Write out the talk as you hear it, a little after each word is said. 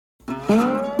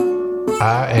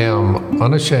I am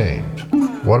unashamed.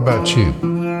 What about you?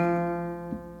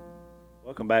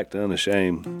 Welcome back to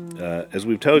Unashamed. As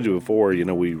we've told you before,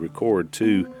 we record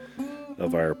 2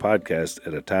 of our podcasts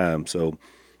at a time. So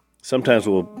sometimes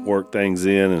we'll work things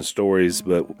in and stories,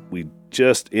 but we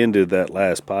just ended that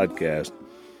last podcast,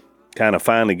 kind of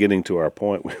finally getting to our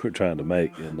point we were trying to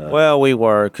make. Well, we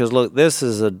were, because look, this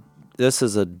is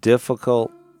a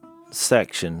difficult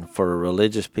section for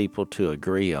religious people to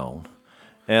agree on,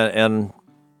 and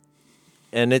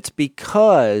it's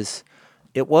because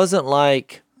it wasn't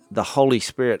like the Holy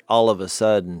Spirit all of a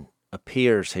sudden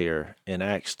appears here in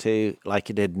Acts 2 like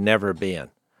it had never been.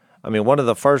 I mean, one of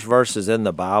the first verses in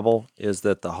the Bible is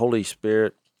that the Holy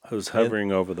Spirit was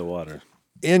hovering over the water.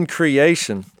 In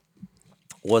creation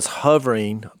was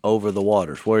hovering over the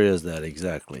waters. Where is that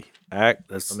exactly?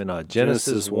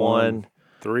 Genesis 1,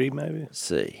 3 maybe? Let's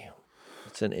see.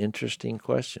 It's an interesting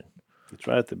question. It's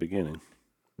right at the beginning.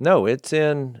 No, it's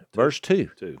in verse 2.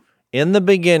 2. In the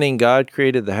beginning, God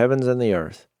created the heavens and the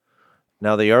earth.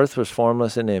 Now the earth was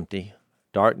formless and empty.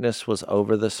 Darkness was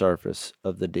over the surface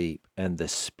of the deep, and the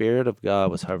Spirit of God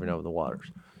was hovering over the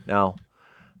waters. Now,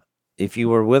 if you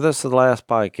were with us the last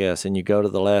podcast and you go to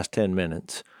the last 10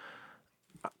 minutes,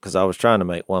 because I was trying to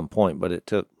make one point, but it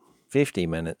took 50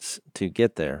 minutes to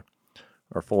get there,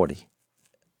 or 40.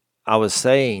 I was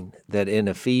saying that in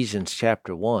Ephesians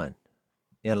chapter 1,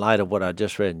 in light of what I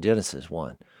just read in Genesis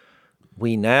 1,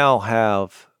 we now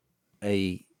have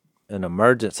an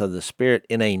emergence of the Spirit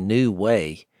in a new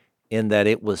way, in that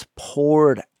it was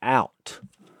poured out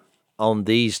on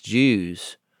these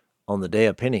Jews on the day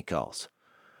of Pentecost.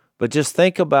 But just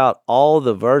think about all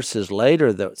the verses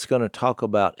later that's going to talk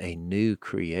about a new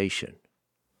creation.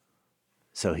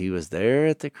 So he was there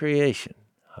at the creation,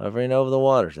 hovering over the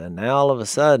waters. And now all of a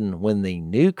sudden, when the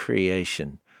new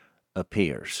creation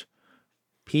appears,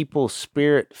 people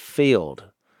spirit-filled,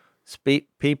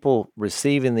 people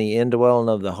receiving the indwelling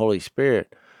of the Holy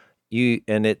Spirit,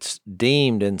 and it's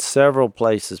deemed in several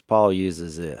places Paul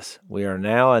uses this. We are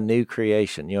now a new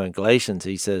creation. In Galatians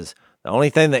he says, the only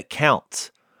thing that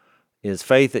counts is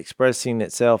faith expressing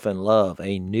itself in love,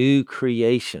 a new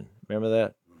creation. Remember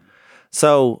that?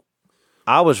 So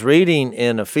I was reading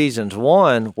in Ephesians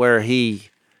 1 where he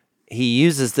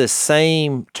uses this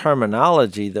same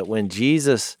terminology, that when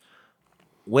Jesus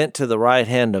went to the right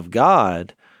hand of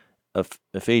God, of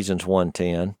Ephesians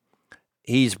 1:10,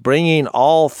 he's bringing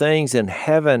all things in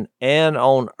heaven and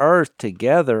on earth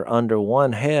together under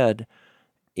one head,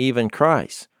 even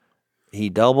Christ. He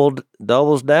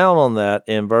doubles down on that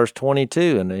in verse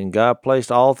 22, and then God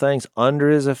placed all things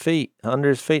under his feet, and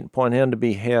appointed him to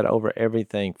be head over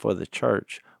everything for the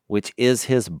church, which is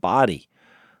his body,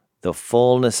 the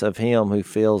fullness of him who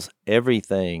fills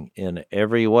everything in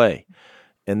every way.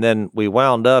 And then we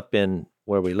wound up in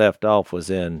where we left off was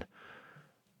in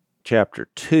chapter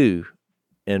 2,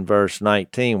 in verse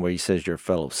 19, where he says, you're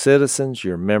fellow citizens,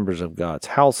 you're members of God's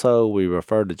household. We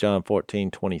referred to John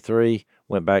 14:23,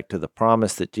 went back to the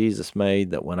promise that Jesus made,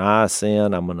 that when I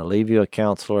ascend, I'm going to leave you a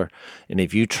counselor. And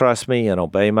if you trust me and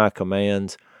obey my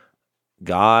commands,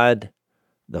 God,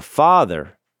 the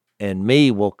Father, and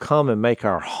me will come and make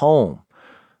our home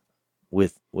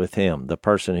with him, the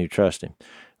person who trusts him.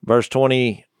 Verse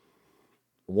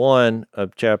 21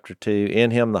 of chapter 2, in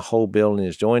him the whole building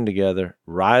is joined together,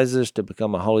 rises to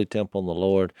become a holy temple in the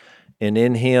Lord, and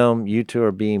in him you two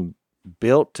are being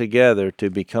built together to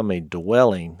become a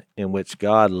dwelling in which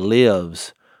God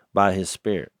lives by his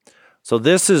Spirit. So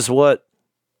this is what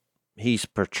he's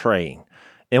portraying,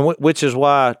 and which is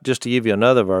why, just to give you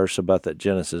another verse about that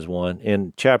Genesis 1,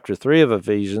 in chapter 3 of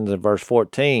Ephesians, in verse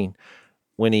 14,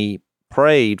 when he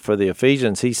prayed for the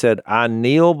Ephesians, he said, I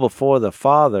kneel before the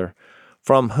Father,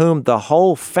 from whom the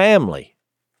whole family,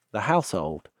 the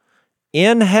household,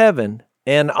 in heaven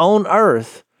and on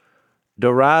earth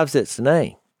derives its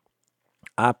name.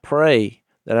 I pray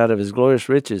that out of his glorious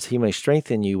riches he may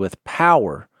strengthen you with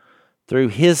power through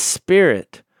his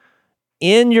Spirit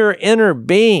in your inner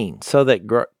being, so that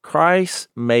Christ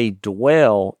may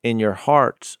dwell in your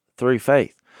hearts through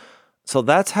faith. So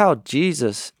that's how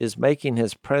Jesus is making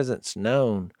his presence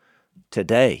known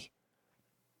today.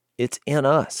 It's in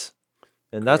us.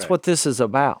 And that's what this is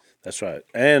about. That's right.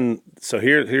 And so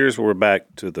here's where we're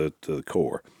back to the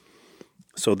core.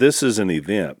 So this is an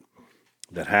event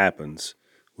that happens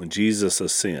when Jesus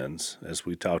ascends, as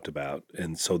we talked about.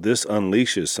 And so this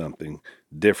unleashes something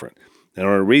different. And I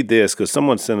want to read this because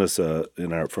someone sent us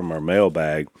from our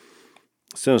mailbag,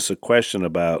 sent us a question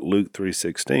about Luke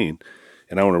 3:16.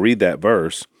 And I want to read that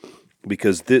verse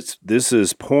because this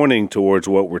is pointing towards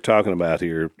what we're talking about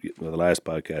here, the last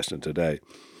podcast and today.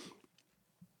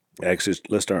 Actually,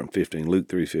 let's start in 15, Luke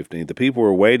 3:15. The people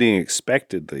were waiting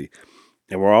expectantly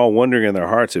and were all wondering in their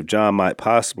hearts if John might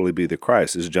possibly be the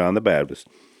Christ. This is John the Baptist.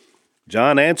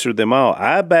 John answered them all,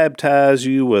 I baptize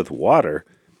you with water,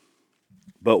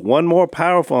 but one more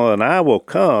powerful than I will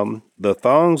come, the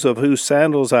thongs of whose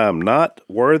sandals I am not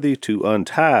worthy to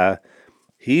untie.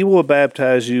 He will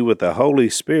baptize you with the Holy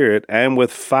Spirit and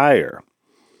with fire.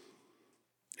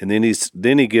 And then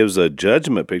he gives a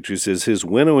judgment picture. He says his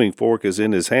winnowing fork is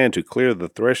in his hand to clear the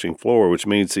threshing floor, which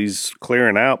means he's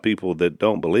clearing out people that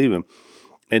don't believe him,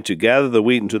 and to gather the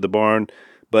wheat into the barn,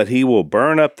 but he will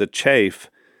burn up the chaff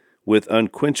with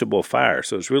unquenchable fire.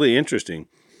 So it's really interesting.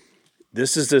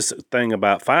 This is this thing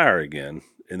about fire again,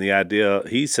 and the idea,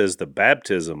 he says the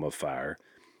baptism of fire,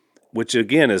 which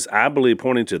again is, I believe,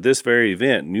 pointing to this very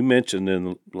event. And you mentioned in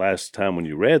the last time when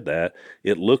you read that,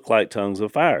 it looked like tongues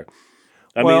of fire.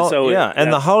 And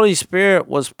the Holy Spirit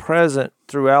was present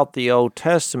throughout the Old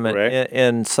Testament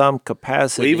in some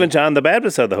capacity. Well, even John the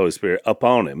Baptist had the Holy Spirit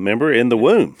upon him, remember, in the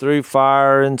womb. Through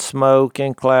fire and smoke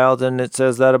and clouds, and it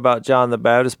says that about John the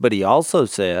Baptist. But he also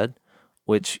said,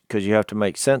 which, because you have to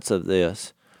make sense of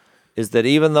this, is that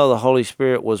even though the Holy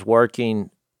Spirit was working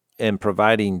and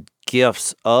providing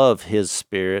gifts of his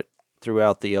Spirit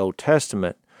throughout the Old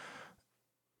Testament,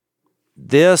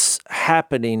 this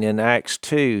happening in Acts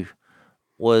 2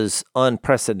 was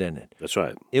unprecedented. That's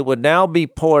right. It would now be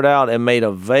poured out and made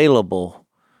available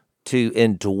to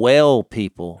indwell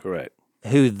people. Correct.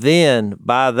 Who then,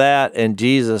 by that and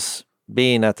Jesus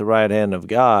being at the right hand of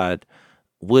God,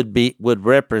 would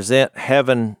represent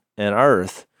heaven and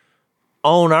earth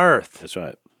on earth. That's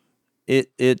right.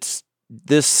 It's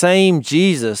this same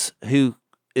Jesus who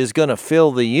is going to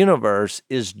fill the universe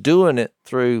is doing it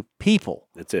through people.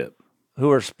 That's it. Who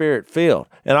are Spirit-filled.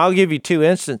 And I'll give you two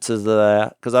instances of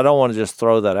that because I don't want to just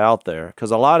throw that out there.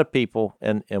 Because a lot of people,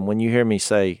 and when you hear me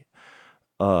say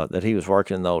that he was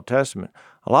working in the Old Testament,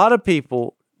 a lot of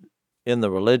people in the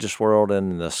religious world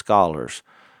and in the scholars,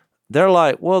 they're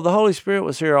like, well, the Holy Spirit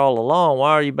was here all along.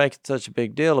 Why are you making such a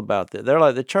big deal about that? They're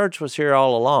like, the church was here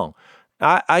all along.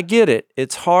 I get it.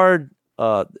 It's hard.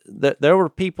 There were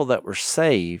people that were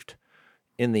saved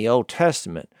in the Old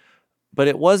Testament, but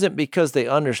it wasn't because they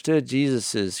understood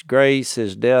Jesus' grace,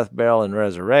 his death, burial, and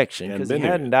resurrection, because he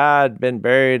hadn't died, been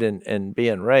buried, and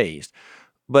being raised.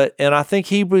 And I think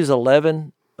Hebrews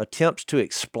 11 attempts to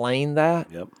explain that.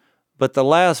 Yep. But the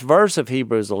last verse of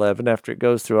Hebrews 11, after it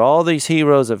goes through all these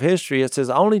heroes of history, it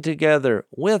says, only together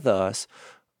with us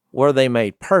were they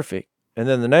made perfect. And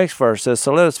then the next verse says,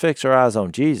 so let us fix our eyes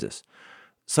on Jesus.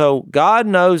 So God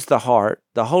knows the heart.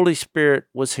 The Holy Spirit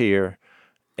was here,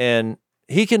 and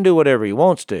he can do whatever he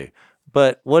wants to.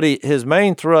 But his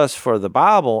main thrust for the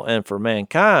Bible and for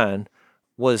mankind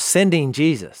was sending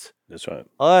Jesus. That's right.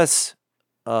 Us,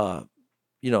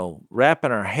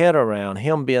 wrapping our head around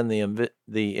him being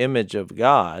the image of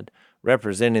God,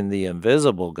 representing the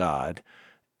invisible God,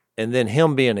 and then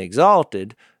him being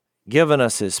exalted, giving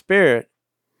us his Spirit,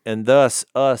 and thus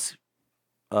us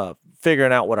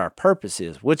figuring out what our purpose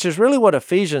is, which is really what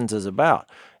Ephesians is about.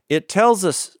 It tells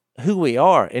us who we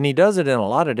are, and he does it in a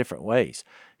lot of different ways.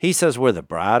 He says we're the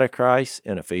bride of Christ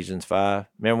in Ephesians 5.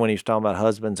 Remember when he was talking about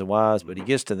husbands and wives? But he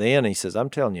gets to the end, and he says, I'm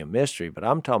telling you a mystery, but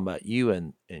I'm talking about you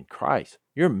in Christ.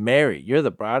 You're married. You're the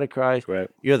bride of Christ. Right.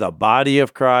 You're the body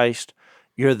of Christ.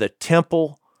 You're the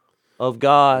temple of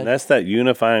God. And that's that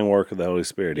unifying work of the Holy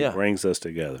Spirit. He brings us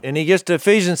together. And he gets to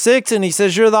Ephesians 6, and he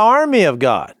says, you're the army of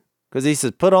God. Because he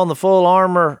says, put on the full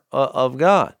armor of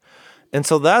God. And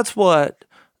so that's what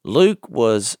Luke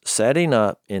was setting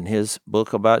up in his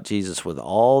book about Jesus, with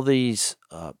all these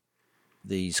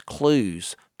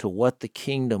clues to what the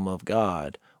kingdom of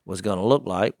God was going to look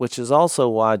like, which is also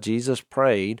why Jesus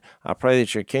prayed, I pray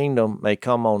that your kingdom may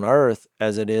come on earth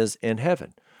as it is in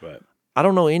heaven. Right. I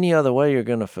don't know any other way you're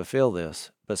going to fulfill this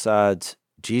besides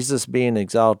Jesus being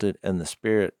exalted and the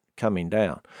Spirit coming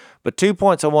down. But 2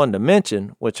 points I wanted to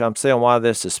mention, which I'm saying why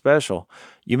this is special.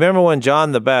 You remember when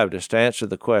John the Baptist, to answer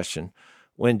the question,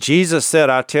 when Jesus said,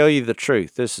 I tell you the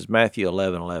truth, this is Matthew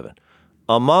 11:11.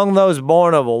 Among those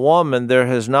born of a woman, there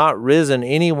has not risen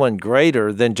anyone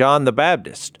greater than John the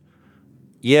Baptist.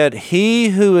 Yet he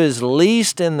who is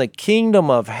least in the kingdom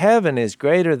of heaven is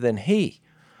greater than he.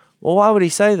 Well, why would he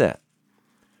say that?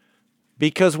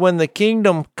 Because when the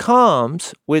kingdom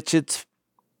comes, which it's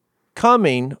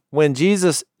coming when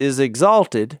Jesus is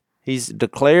exalted, he's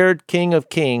declared King of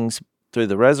Kings through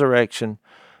the resurrection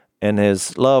and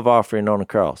his love offering on the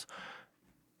cross.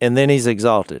 And then he's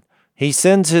exalted. He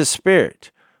sends his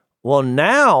Spirit. Well,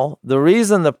 now the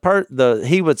reason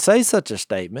he would say such a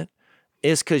statement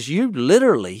is because you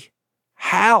literally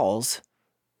house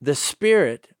the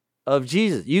Spirit of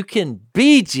Jesus. You can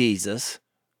be Jesus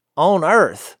on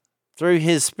earth through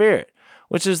his Spirit,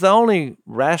 which is the only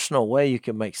rational way you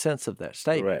can make sense of that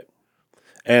statement. Correct.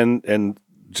 And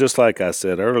just like I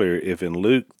said earlier, if in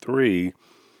Luke 3,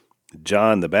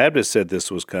 John the Baptist said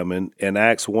this was coming, in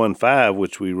Acts 1:5,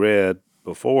 which we read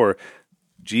before,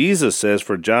 Jesus says,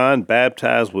 for John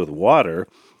baptized with water,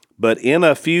 but in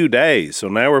a few days, so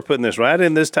now we're putting this right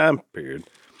in this time period,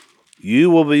 you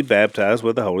will be baptized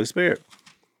with the Holy Spirit.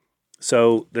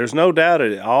 So there's no doubt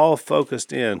it all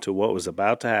focused into what was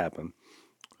about to happen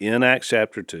in Acts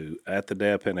chapter 2 at the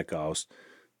day of Pentecost,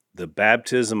 the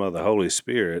baptism of the Holy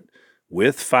Spirit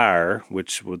with fire,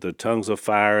 which with the tongues of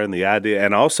fire, and the idea,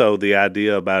 and also the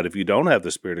idea about if you don't have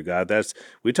the Spirit of God, that's,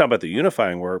 we talk about the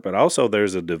unifying work, but also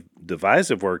there's a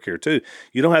divisive work here too.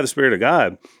 You don't have the Spirit of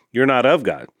God, you're not of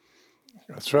God.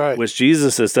 That's right. Which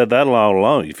Jesus has said that all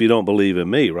along, if you don't believe in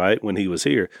me, right, when he was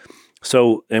here.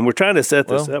 So, and we're trying to set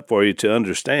this up for you to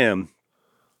understand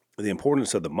the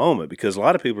importance of the moment, because a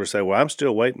lot of people are saying, well, I'm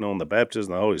still waiting on the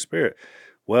baptism of the Holy Spirit.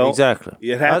 Well, exactly.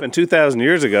 It happened 2,000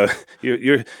 years ago.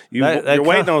 You're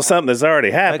waiting on something that's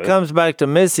already happened. That comes back to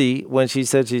Missy when she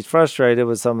said she's frustrated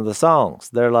with some of the songs.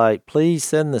 They're like, please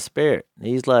send the Spirit. And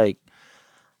he's like,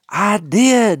 I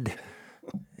did.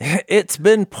 It's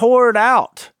been poured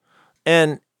out.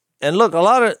 And look, a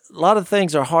lot of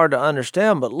things are hard to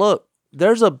understand, but look,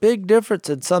 there's a big difference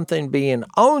in something being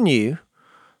on you,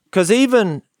 because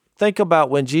even think about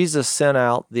when Jesus sent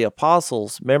out the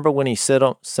apostles. Remember when he sent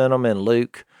them in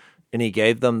Luke and he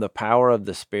gave them the power of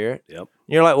the Spirit? Yep.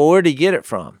 You're like, well, where'd he get it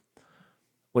from?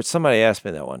 Which somebody asked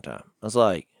me that one time. I was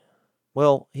like,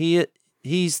 well,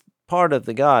 he's part of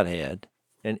the Godhead.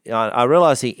 And I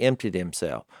realized he emptied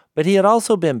himself. But he had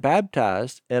also been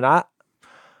baptized. And I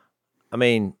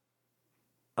mean,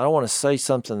 I don't want to say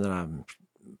something that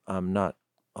I'm not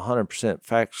 100%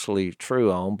 factually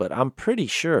true on, but I'm pretty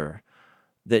sure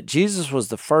that Jesus was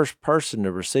the first person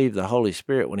to receive the Holy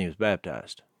Spirit when he was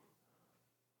baptized.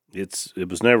 It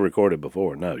was never recorded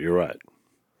before. No, you're right.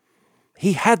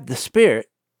 He had the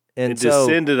Spirit, and it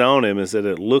descended on him and said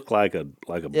it looked like a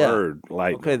bird.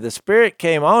 Okay, the Spirit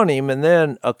came on him, and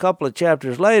then a couple of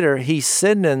chapters later, he's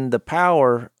sending the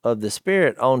power of the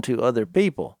Spirit onto other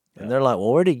people. And they're like,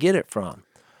 well, where'd he get it from?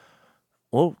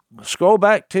 Well, scroll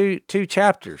back two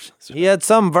chapters. He had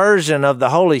some version of the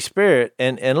Holy Spirit,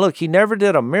 and look, he never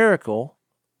did a miracle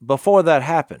before that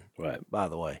happened, right? By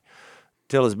the way,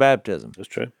 till his baptism. That's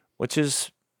true. Which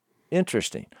is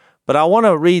interesting. But I want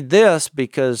to read this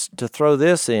because to throw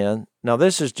this in, now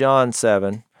this is John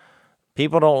 7.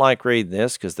 People don't like reading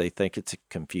this because they think it's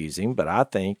confusing, but I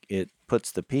think it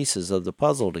puts the pieces of the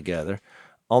puzzle together.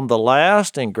 On the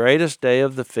last and greatest day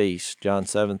of the feast, John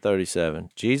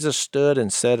 7:37, Jesus stood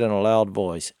and said in a loud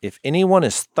voice, if anyone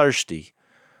is thirsty,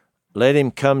 let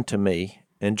him come to me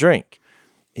and drink.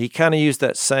 He kind of used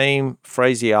that same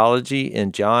phraseology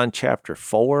in John chapter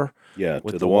 4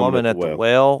 with the woman at the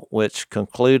well, which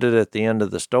concluded at the end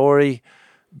of the story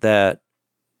that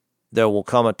there will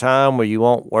come a time where you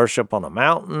won't worship on a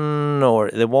mountain, or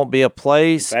there won't be a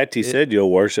place. In fact, he said, you'll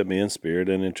worship me in spirit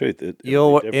and in truth.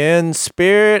 You'll in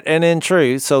spirit and in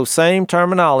truth. So same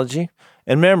terminology.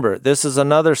 And remember, this is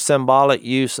another symbolic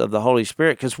use of the Holy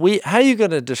Spirit, because how are you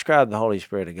going to describe the Holy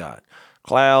Spirit of God?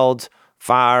 Clouds,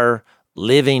 fire,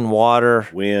 living water,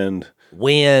 wind.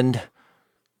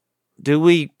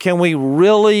 Can we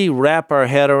really wrap our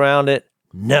head around it?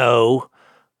 No,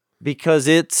 because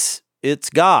it's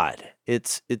God.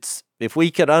 It's if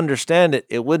we could understand it,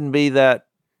 it wouldn't be that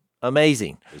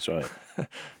amazing. That's right.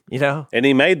 You know? And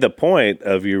he made the point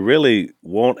of you really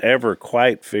won't ever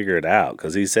quite figure it out,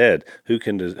 because he said, who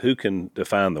can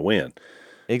define the wind?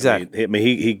 Exactly. I mean,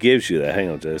 he gives you that.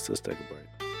 Hang on, Jase. Let's take a break.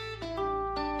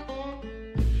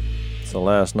 So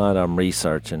last night I'm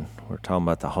researching. We're talking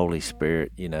about the Holy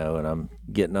Spirit, and I'm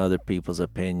getting other people's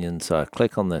opinions. So I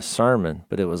click on this sermon,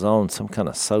 but it was on some kind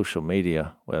of social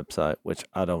media website, which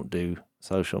I don't do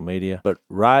social media. But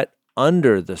right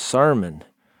under the sermon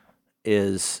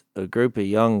is a group of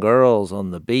young girls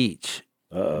on the beach.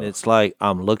 And it's like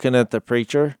I'm looking at the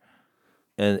preacher,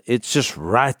 and it's just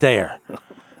right there.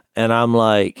 And I'm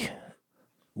like,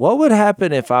 what would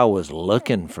happen if I was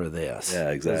looking for this? Yeah,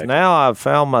 exactly. 'Cause now I've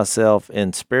found myself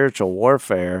in spiritual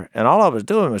warfare, and all I was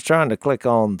doing was trying to click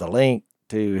on the link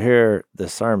to hear the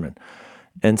sermon.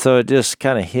 And so it just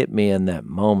kind of hit me in that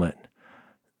moment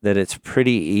that it's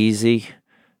pretty easy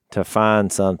to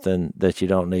find something that you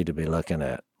don't need to be looking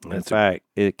at. In fact,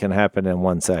 it can happen in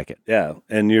 1 second. Yeah,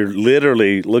 and you're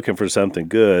literally looking for something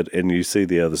good, and you see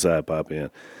the other side pop in.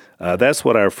 That's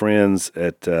what our friends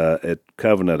at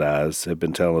Covenant Eyes have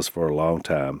been telling us for a long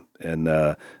time.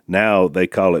 And now they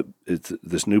call it's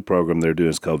this new program they're doing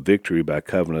is called Victory by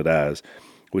Covenant Eyes,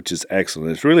 which is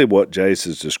excellent. It's really what Jase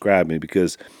is describing,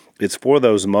 because it's for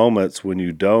those moments when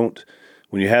you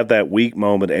have that weak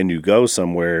moment and you go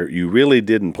somewhere you really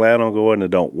didn't plan on going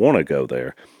and don't want to go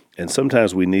there. And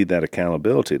sometimes we need that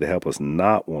accountability to help us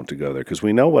not want to go there, because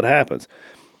we know what happens.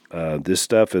 This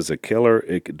stuff is a killer.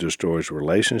 It destroys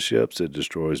relationships. It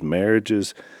destroys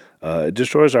marriages. It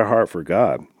destroys our heart for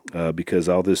God because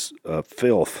all this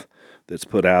filth that's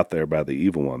put out there by the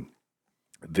evil one.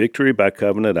 Victory by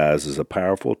Covenant Eyes is a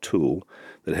powerful tool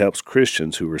that helps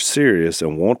Christians who are serious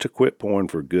and want to quit porn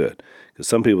for good. Because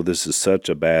some people, this is such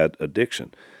a bad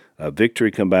addiction.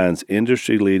 Victory combines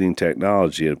industry-leading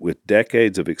technology with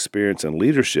decades of experience and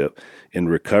leadership in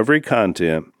recovery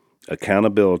content,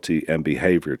 accountability, and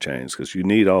behavior change, because you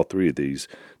need all three of these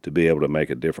to be able to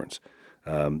make a difference.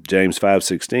 James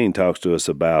 5:16 talks to us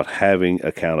about having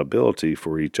accountability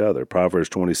for each other. Proverbs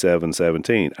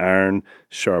 27:17, iron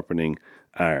sharpening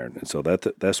iron. And so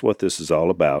that's what this is all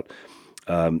about.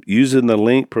 Using the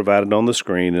link provided on the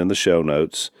screen in the show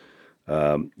notes,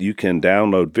 you can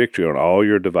download Victory on all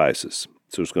your devices.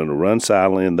 So it's going to run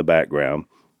silently in the background,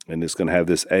 and it's going to have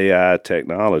this AI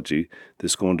technology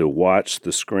that's going to watch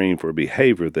the screen for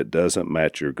behavior that doesn't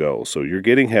match your goals. So you're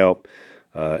getting help,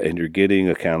 and you're getting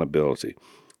accountability.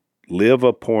 Live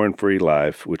a porn-free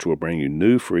life, which will bring you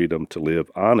new freedom to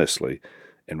live honestly.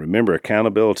 And remember,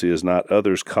 accountability is not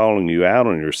others calling you out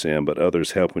on your sin, but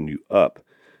others helping you up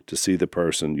to see the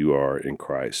person you are in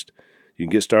Christ. You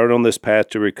can get started on this path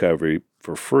to recovery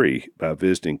for free by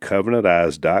visiting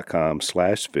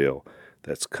covenanteyes.com/Phil.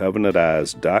 That's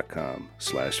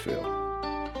covenanteyes.com/Phil.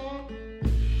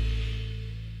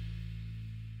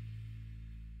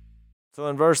 So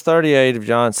in verse 38 of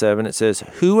John 7, it says,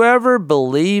 "Whoever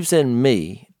believes in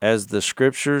me, as the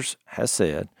Scriptures has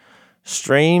said,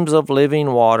 streams of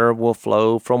living water will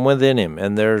flow from within him."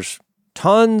 And there's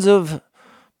tons of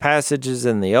passages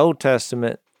in the Old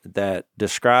Testament that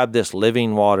describe this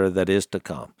living water that is to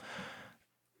come.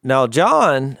 Now,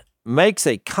 John makes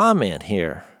a comment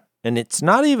here, and it's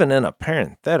not even in a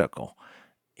parenthetical.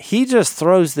 He just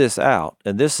throws this out,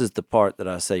 and this is the part that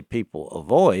I say people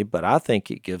avoid, but I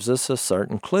think it gives us a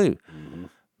certain clue. Mm-hmm.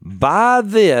 By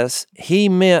this, he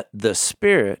meant the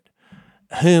Spirit,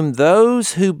 whom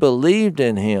those who believed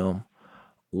in him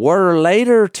were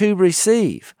later to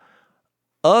receive.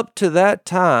 Up to that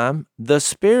time, the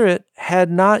Spirit had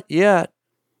not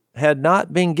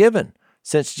been given,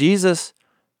 since Jesus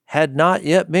had not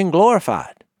yet been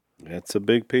glorified. That's a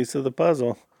big piece of the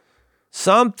puzzle.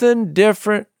 Something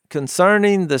different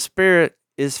concerning the Spirit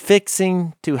is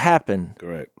fixing to happen.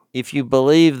 Correct. If you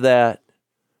believe that,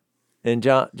 in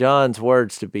John's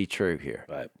words to be true here.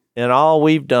 Right. And all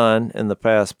we've done in the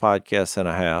past podcast and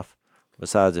a half,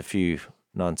 besides a few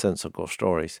nonsensical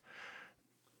stories,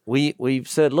 we've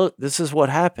said, look, this is what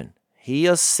happened. He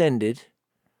ascended,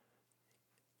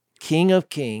 King of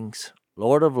Kings,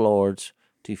 Lord of Lords,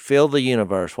 to fill the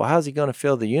universe. Well, how's he going to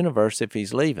fill the universe if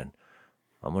he's leaving?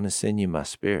 I'm going to send you my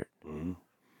Spirit. Mm-hmm.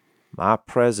 My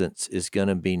presence is going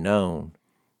to be known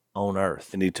on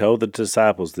earth. And he told the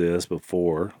disciples this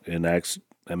before in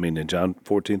John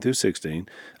 14-16,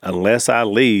 unless I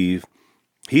leave,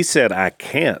 he said, I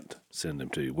can't send him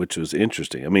to you, which was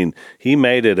interesting. I mean, he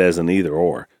made it as an either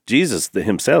or. Jesus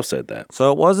himself said that.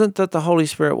 So it wasn't that the Holy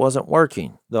Spirit wasn't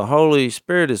working. The Holy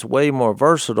Spirit is way more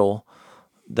versatile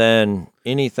than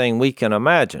anything we can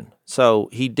imagine. So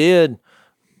he did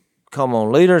come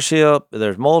on leadership.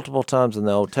 There's multiple times in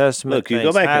the Old Testament. Look, you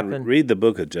go back and read the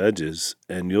book of Judges,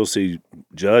 and you'll see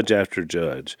judge after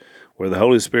judge where the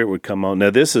Holy Spirit would come on.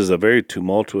 Now, this is a very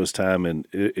tumultuous time in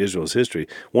Israel's history.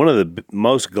 One of the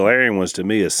most glaring ones to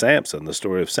me is Samson, the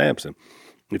story of Samson.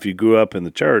 If you grew up in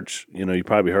the church, you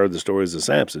probably heard the stories of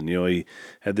Samson. He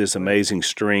had this amazing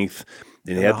strength.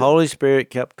 And the Holy Spirit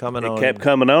kept coming on him. It kept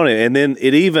coming on him. And then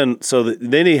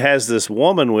then he has this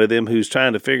woman with him who's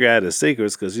trying to figure out his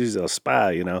secrets because he's a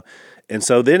spy, And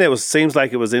so then seems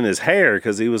like it was in his hair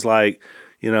because he was like,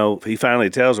 he finally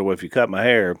tells her, well, if you cut my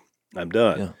hair, I'm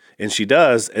done. Yeah. And she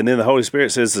does. And then the Holy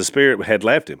Spirit says the Spirit had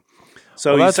left him.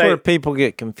 So that's where people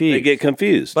get confused. They get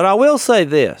confused. But I will say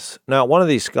this. Now, one of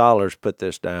these scholars put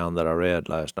this down that I read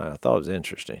last night. I thought it was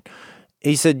interesting.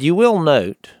 He said, you will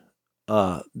note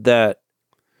that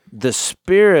the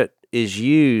Spirit is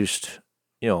used,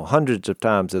 hundreds of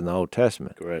times in the Old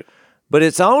Testament. Correct. But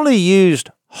it's only used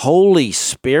Holy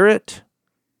Spirit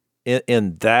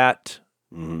in that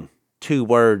two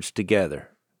words together.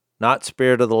 Not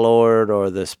Spirit of the Lord or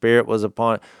the Spirit was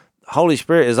upon. Holy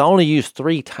Spirit is only used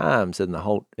 3 times in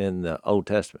the Old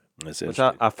Testament, That's which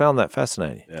interesting. I found that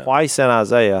fascinating. Yeah. Twice in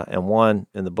Isaiah and one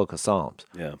in the book of Psalms.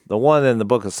 Yeah. The one in the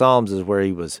book of Psalms is where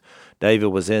David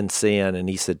was in sin, and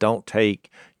he said, "Don't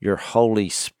take your Holy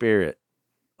Spirit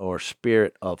or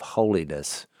Spirit of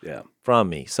holiness Yeah. from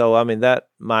me." So, I mean, that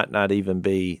might not even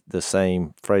be the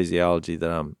same phraseology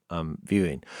that I'm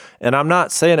viewing. And I'm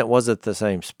not saying it wasn't the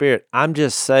same Spirit. I'm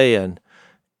just saying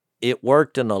it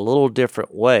worked in a little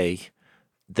different way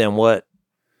than what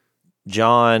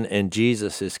John and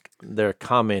Jesus they're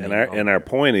commenting on. And our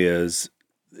point is,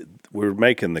 we're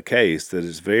making the case that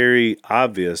it's very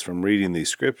obvious from reading these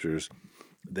scriptures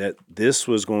that this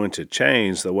was going to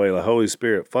change the way the Holy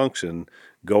Spirit functioned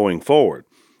going forward.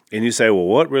 And you say, well,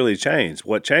 what really changed?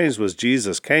 What changed was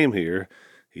Jesus came here,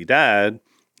 he died,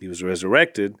 he was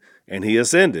resurrected, and he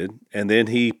ascended, and then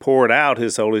he poured out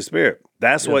his Holy Spirit.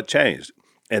 That's what changed.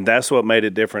 And that's what made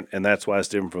it different, and that's why it's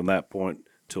different from that point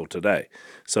till today.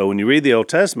 So when you read the Old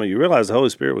Testament, you realize the Holy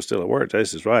Spirit was still at work.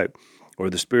 Jase is right. Or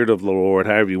the Spirit of the Lord,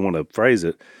 however you want to phrase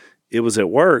it. It was at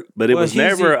work, but it was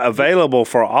never available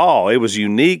for all. It was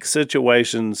unique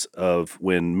situations of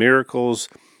when miracles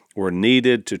were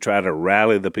needed to try to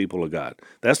rally the people of God.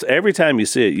 That's every time you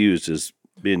see it used is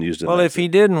being used in that if he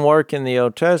didn't work in the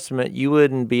Old Testament, you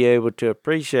wouldn't be able to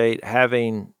appreciate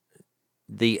having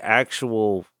the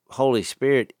actual Holy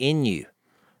Spirit in you.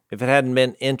 If it hadn't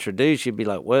been introduced, you'd be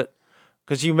like, what?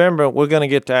 Because you remember, we're going to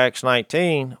get to Acts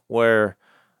 19, where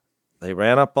they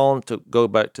ran up on, to go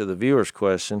back to the viewer's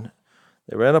question,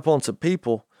 they ran up on some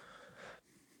people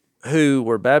who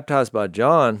were baptized by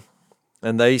John,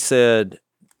 and they said,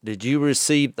 did you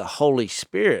receive the Holy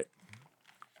Spirit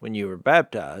when you were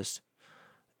baptized?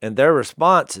 And their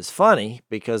response is funny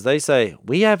because they say,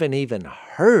 we haven't even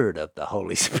heard of the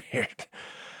Holy Spirit.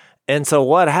 And so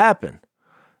what happened?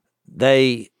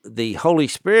 The Holy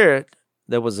Spirit,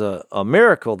 there was a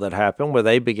miracle that happened where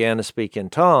they began to speak in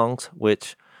tongues,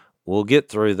 which we'll get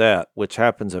through that, which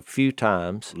happens a few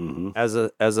times as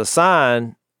a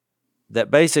sign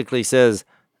that basically says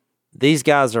these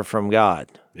guys are from God.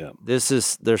 Yeah. There's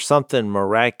something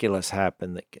miraculous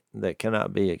happened that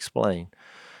cannot be explained.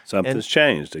 Something's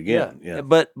changed again. Yeah.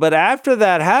 But after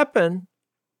that happened,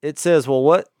 it says,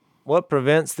 well, what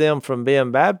prevents them from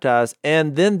being baptized?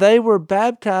 And then they were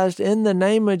baptized in the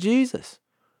name of Jesus.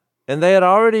 And they had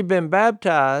already been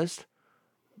baptized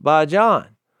by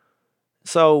John.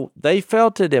 So they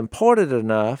felt it important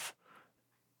enough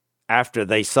after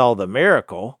they saw the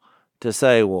miracle to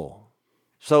say, well,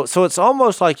 so it's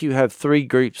almost like you have 3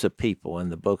 groups of people in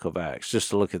the book of Acts,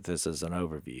 just to look at this as an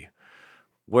overview,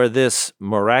 where this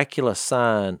miraculous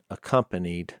sign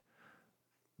accompanied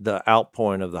the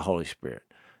outpouring of the Holy Spirit.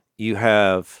 You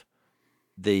have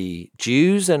the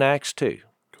Jews in Acts 2.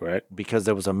 Correct. Because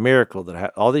there was a miracle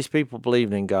that all these people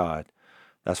believed in God.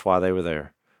 That's why they were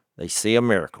there. They see a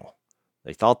miracle.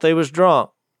 They thought they was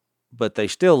drunk, but they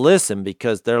still listened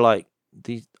because they're like,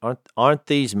 aren't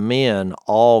these men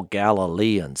all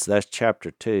Galileans? That's chapter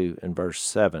 2 and verse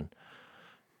 7.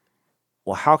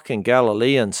 Well, how can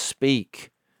Galileans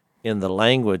speak in the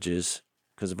languages?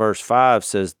 Because verse 5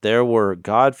 says there were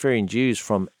God-fearing Jews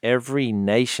from every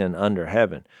nation under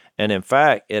heaven. And in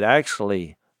fact, it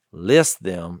actually lists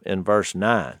them in verse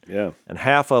 9. Yeah. And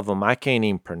half of them I can't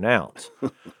even pronounce.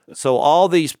 So all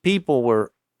these people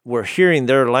were hearing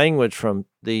their language from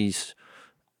these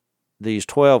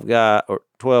 12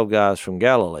 guys from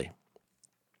Galilee.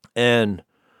 And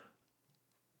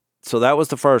so that was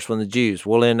the first one, the Jews.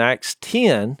 Well, in Acts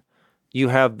 10, you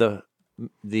have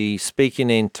the speaking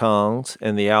in tongues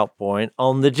and the outpouring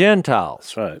on the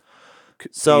Gentiles. That's right.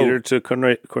 So Peter to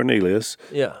Cornelius,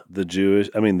 yeah, the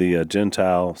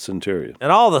Gentile centurion.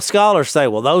 And all the scholars say,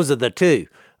 well, those are the 2.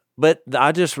 But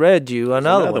I just read you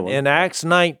another one. In Acts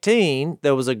 19,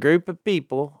 there was a group of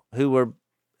people who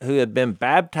had been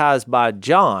baptized by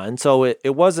John. So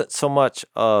it wasn't so much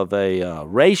of a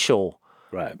racial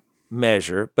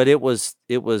measure, but it was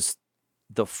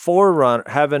the forerunner,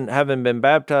 having been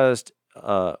baptized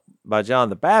by John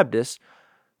the Baptist.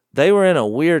 They were in a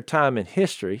weird time in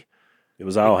history. It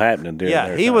was all happening during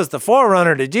their he time. was the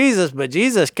forerunner to Jesus, but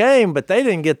Jesus came, but they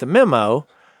didn't get the memo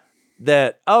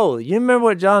that, you remember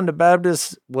what John the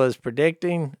Baptist was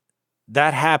predicting?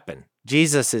 That happened.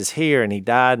 Jesus is here, and he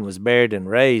died and was buried and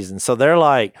raised. And so they're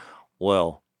like,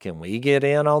 well, can we get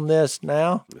in on this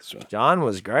now? That's right. John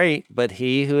was great, but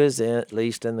he who is at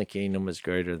least in the kingdom is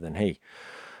greater than he.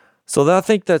 So I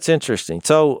think that's interesting.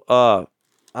 So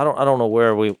I don't know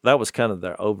where that was kind of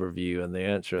their overview and the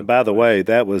answer. And by the way,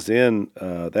 that was in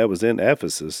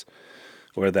Ephesus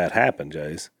where that happened,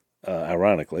 Jase,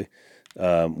 ironically,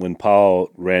 when Paul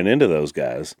ran into those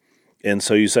guys And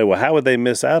so you say, well, how would they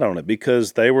miss out on it?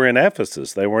 Because they were in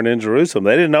Ephesus. They weren't in Jerusalem.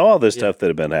 They didn't know all this stuff that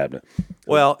had been happening.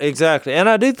 Well, exactly. And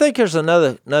I do think there's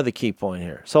another key point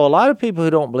here. So a lot of people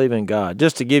who don't believe in God,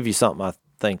 just to give you something I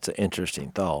think's an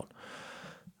interesting thought,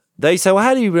 they say, well,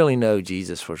 how do you really know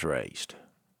Jesus was raised?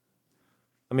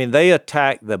 I mean, they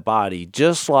attack the body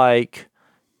just like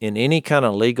in any kind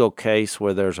of legal case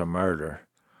where there's a murder.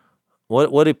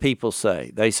 What do people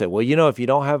say? They say, well, if you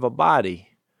don't have a body,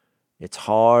 it's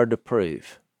hard to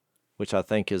prove, which I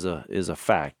think is a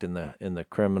fact in the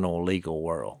criminal legal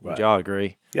world. Would y'all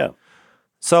agree? Yeah.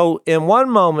 So in one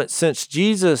moment, since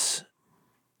Jesus,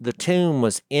 the tomb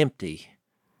was empty,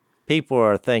 people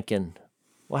are thinking,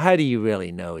 well, how do you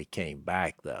really know he came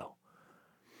back, though?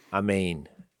 I mean,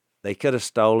 they could have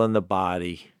stolen the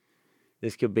body.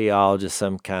 This could be all just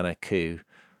some kind of coup,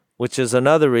 which is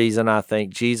another reason I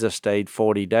think Jesus stayed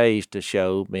 40 days to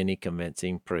show many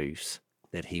convincing proofs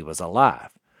that he was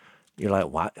alive. You're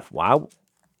like, why?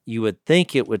 You would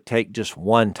think it would take just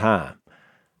one time,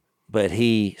 but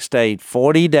he stayed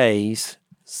 40 days.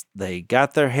 They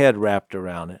got their head wrapped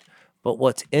around it. But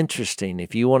what's interesting,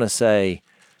 if you want to say,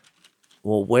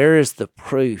 well, where is the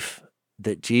proof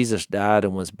that Jesus died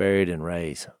and was buried and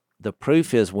raised? The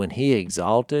proof is when he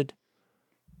exalted,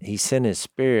 he sent his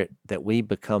spirit that we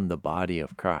become the body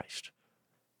of Christ.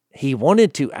 He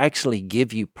wanted to actually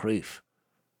give you proof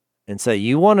and say,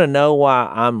 you want to know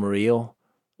why I'm real?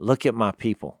 Look at my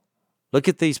people. Look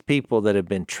at these people that have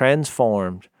been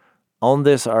transformed on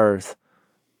this earth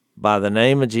by the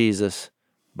name of Jesus,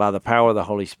 by the power of the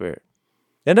Holy Spirit.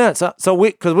 And that's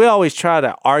because we always try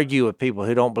to argue with people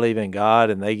who don't believe in God,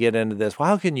 and they get into this. Well,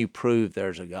 how can you prove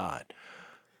there's a God?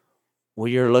 Well,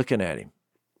 you're looking at him.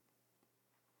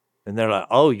 And they're like,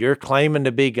 oh, you're claiming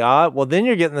to be God? Well, then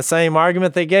you're getting the same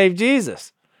argument they gave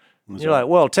Jesus. You're like,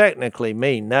 well, technically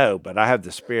me, no, but I have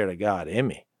the Spirit of God in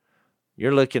me.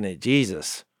 You're looking at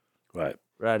Jesus right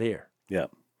here. Yeah.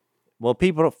 Well,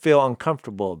 people feel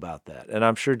uncomfortable about that. And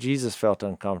I'm sure Jesus felt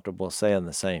uncomfortable saying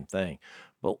the same thing.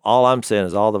 But all I'm saying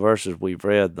is all the verses we've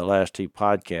read the last two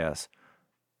podcasts,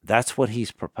 that's what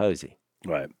he's proposing.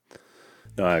 Right.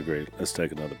 No, I agree. Let's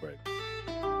take another break.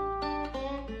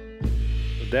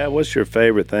 Dad, what's your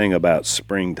favorite thing about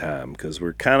springtime? Because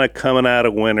we're kind of coming out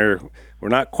of winter. We're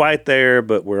not quite there,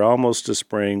 but we're almost to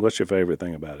spring. What's your favorite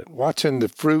thing about it? Watching the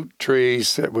fruit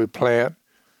trees that we plant,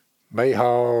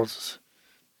 mayhaws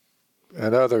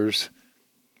and others,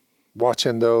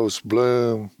 watching those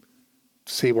bloom,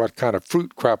 see what kind of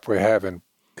fruit crop we're having.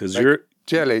 Because you're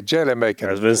jelly making.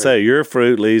 I was going to say, your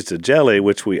fruit leads to jelly,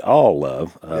 which we all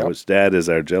love, which Dad is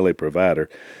our jelly provider.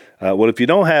 Well, if you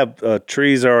don't have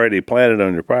trees already planted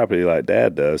on your property like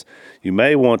Dad does, you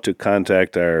may want to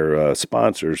contact our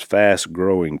sponsors,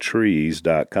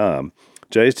 fastgrowingtrees.com.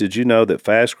 Jase, did you know that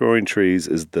Fast Growing Trees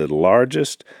is the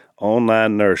largest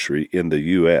online nursery in the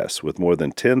U.S. with more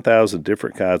than 10,000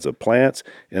 different kinds of plants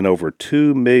and over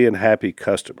 2 million happy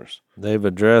customers? They've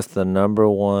addressed the number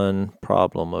one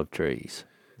problem of trees.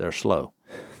 They're slow.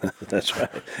 That's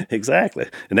right. Exactly.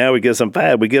 And now we get some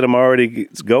fat. We get them already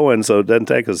going, so it doesn't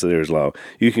take us there as long.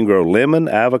 You can grow lemon,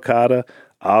 avocado,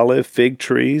 olive, fig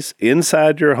trees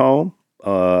inside your home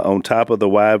on top of the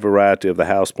wide variety of the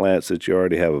house plants that you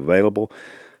already have available.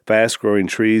 Fast Growing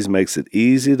Trees makes it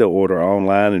easy to order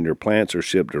online, and your plants are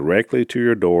shipped directly to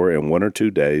your door in 1 or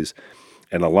 2 days.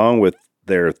 And along with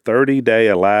their 30-day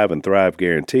Alive and Thrive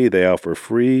guarantee, they offer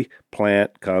free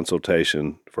plant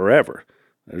consultation forever.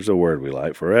 There's a word we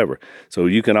like, forever. So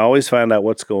you can always find out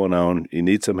what's going on. You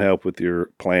need some help with your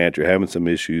plant. You're having some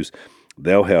issues.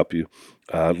 They'll help you.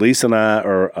 Lisa and I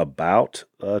are about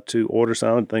to order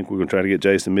some. I think we're going to try to get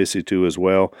Jase and Missy too as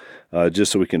well,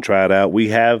 just so we can try it out. We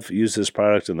have used this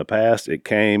product in the past. It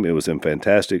was in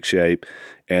fantastic shape,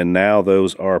 and now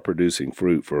those are producing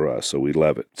fruit for us, so we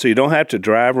love it. So you don't have to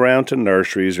drive around to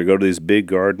nurseries or go to these big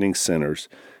gardening centers.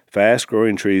 Fast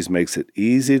Growing Trees makes it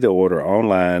easy to order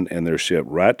online, and they're shipped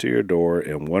right to your door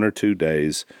in 1 or 2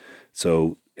 days.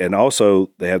 So, and also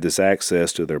they have this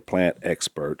access to their plant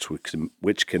experts,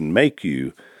 which can make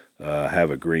you have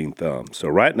a green thumb. So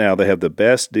right now they have the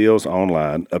best deals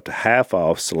online, up to half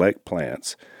off select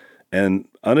plants. And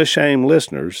Unashamed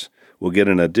listeners will get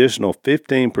an additional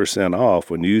 15% off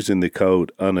when using the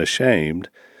code UNASHAMED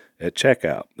at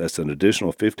checkout. That's an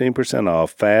additional 15%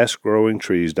 off,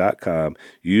 fastgrowingtrees.com.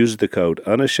 Use the code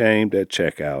UNASHAMED at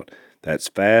checkout.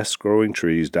 That's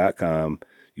fastgrowingtrees.com.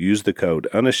 Use the code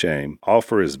UNASHAMED.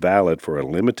 Offer is valid for a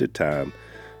limited time,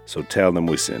 so tell them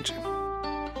we sent you.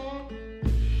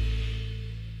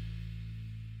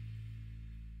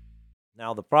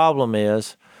 Now, the problem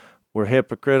is we're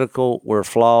hypocritical, we're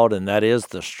flawed, and that is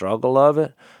the struggle of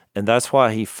it. And that's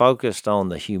why he focused on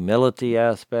the humility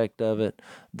aspect of it,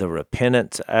 the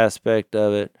repentance aspect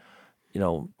of it.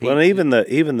 Well, and even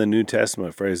the New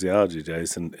Testament phraseology,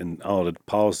 Jason, and all of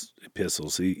Paul's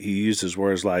epistles, he uses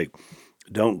words like,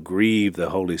 "Don't grieve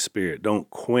the Holy Spirit. Don't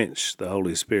quench the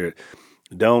Holy Spirit.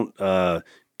 Don't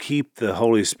keep the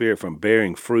Holy Spirit from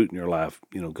bearing fruit in your life."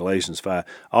 Galatians 5.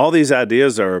 All these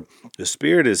ideas are the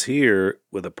Spirit is here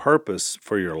with a purpose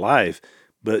for your life,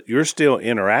 but you're still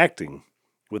interacting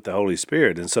with the Holy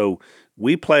Spirit, and so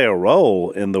we play a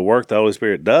role in the work the Holy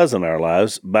Spirit does in our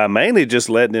lives by mainly just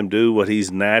letting him do what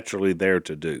he's naturally there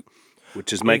to do,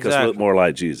 which is make us look more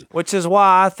like Jesus. Which is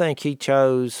why I think he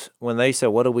chose, when they said,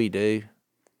 "What do we do?"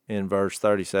 in verse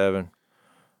 37,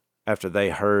 after they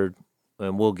heard,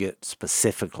 and we'll get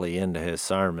specifically into his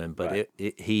sermon, but Right.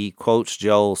 he quotes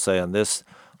Joel saying, "This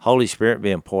Holy Spirit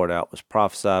being poured out was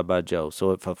prophesied by Joel,"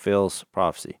 so it fulfills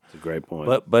prophecy. It's a great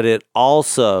point. But it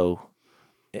also...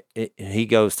 he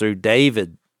goes through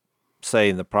David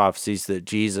saying the prophecies that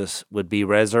Jesus would be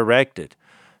resurrected,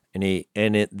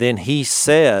 then he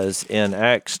says in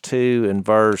Acts 2 and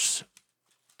verse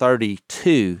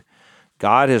 32,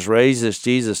 God has raised this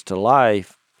Jesus to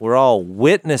life. We're all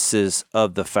witnesses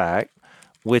of the fact,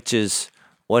 which is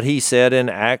what he said in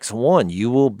Acts 1. You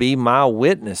will be my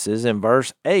witnesses in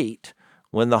verse 8.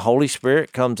 When the Holy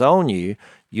Spirit comes on you,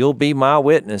 you'll be my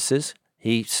witnesses.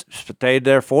 He stayed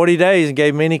there 40 days and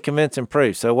gave many convincing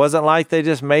proofs. So it wasn't like they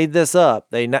just made this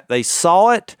up. They saw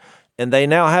it, and they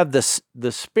now have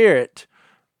the Spirit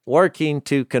working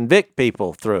to convict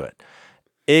people through it.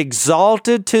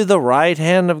 Exalted to the right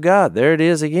hand of God. There it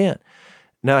is again.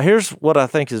 Now here's what I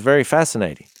think is very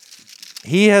fascinating.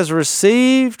 He has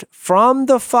received from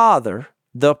the Father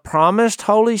the promised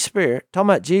Holy Spirit, talking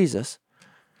about Jesus,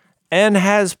 and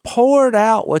has poured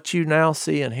out what you now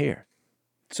see and hear.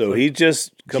 So he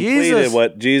just completed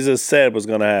what Jesus said was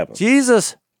going to happen.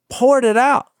 Jesus poured it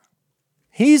out.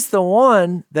 He's the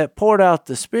one that poured out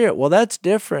the Spirit. Well, that's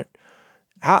different.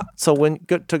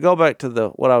 To go back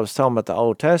to what I was talking about the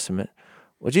Old Testament,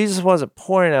 well, Jesus wasn't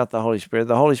pouring out the Holy Spirit.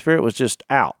 The Holy Spirit was just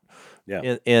out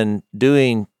in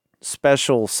doing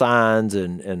special signs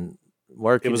and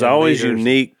working. It was always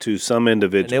unique to some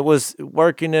individual. And it was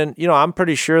working in, I'm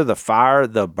pretty sure the fire,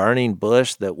 the burning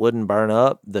bush that wouldn't burn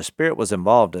up, the Spirit was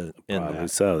involved in Probably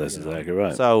that. so. That's exactly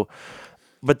right. So,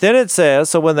 but then it says,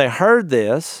 so when they heard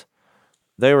this,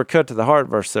 they were cut to the heart,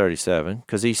 verse 37,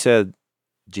 because he said,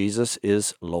 Jesus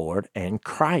is Lord and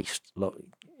Christ.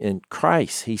 In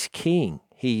Christ, he's King.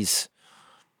 He's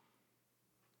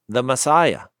the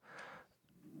Messiah.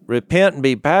 Repent and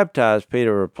be baptized,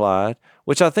 Peter replied,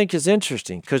 which I think is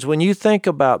interesting, because when you think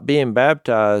about being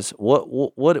baptized,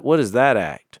 what is that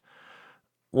act?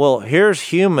 Well, here's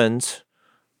humans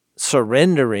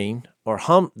surrendering or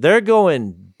they're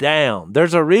going down.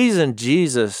 There's a reason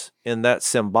Jesus, in that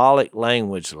symbolic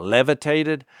language,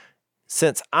 levitated.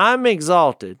 Since I'm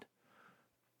exalted,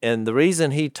 and the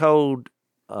reason he told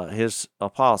his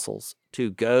apostles to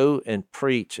go and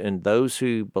preach, and those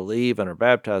who believe and are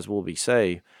baptized will be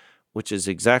saved, which is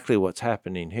exactly what's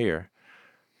happening here.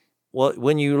 Well,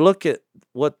 when you look at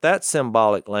what that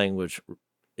symbolic language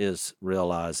is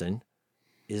realizing,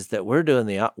 is that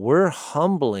we're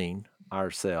humbling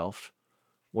ourselves.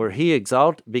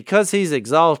 Because he's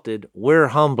exalted, we're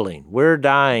humbling, we're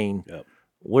dying. Yep.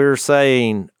 We're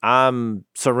saying, I'm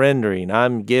surrendering,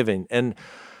 I'm giving. And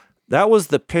that was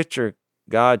the picture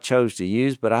God chose to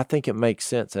use, but I think it makes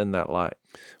sense in that light.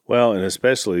 Well, and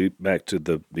especially back to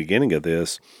the beginning of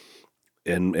this,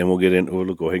 and we'll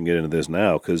go ahead and get into this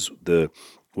now, because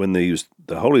when the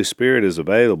Holy Spirit is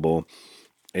available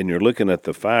and you're looking at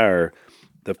the fire,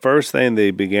 the first thing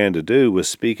they began to do was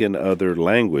speak in other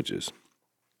languages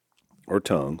or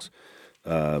tongues,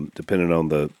 depending on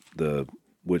the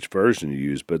which version you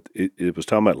use, but it was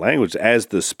talking about language as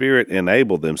the Spirit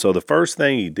enabled them. So the first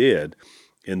thing he did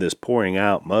in this pouring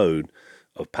out mode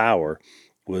of power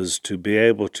was to be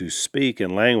able to speak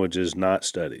in languages not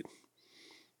studied.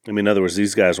 I mean, in other words,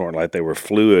 these guys weren't like they were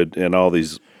fluid in all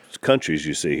these countries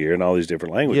you see here and all these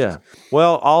different languages. Yeah.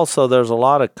 Well, also, there's a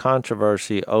lot of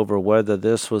controversy over whether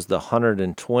this was the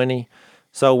 120.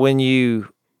 So when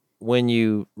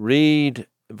you read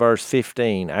verse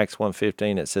 15, Acts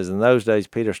 1:15, it says, in those days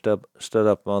Peter stood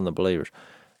up among the believers,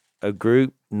 a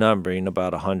group numbering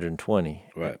about 120,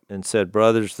 right, and said,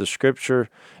 brothers, the scripture,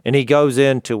 and he goes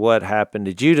into what happened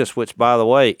to Judas, which, by the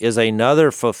way, is another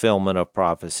fulfillment of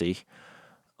prophecy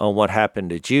on what happened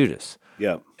to Judas.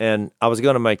 Yeah. And I was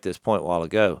going to make this point a while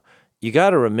ago. You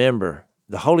got to remember,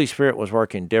 the Holy Spirit was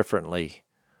working differently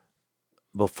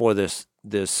before this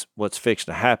what's fixed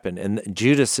to happen, and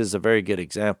Judas is a very good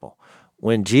example.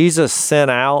 when Jesus sent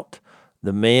out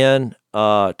the men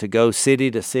to go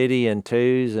city to city in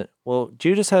twos, well,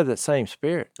 Judas had that same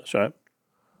spirit. That's right.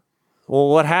 Well,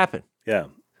 what happened? Yeah.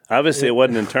 Obviously, it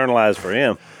wasn't internalized for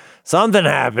him. Something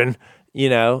happened,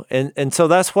 and so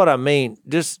that's what I mean.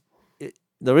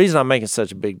 The reason I'm making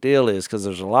such a big deal is because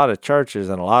there's a lot of churches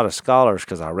and a lot of scholars,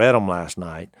 because I read them last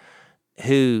night,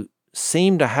 who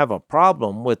seem to have a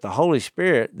problem with the Holy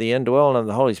Spirit, the indwelling of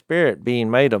the Holy Spirit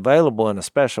being made available in a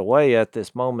special way at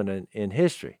this moment in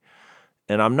history.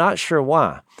 And I'm not sure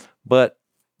why. But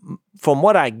from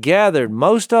what I gathered,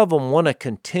 most of them want to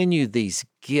continue these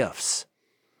gifts.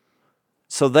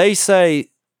 So they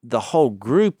say the whole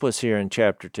group was here in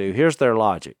chapter 2. Here's their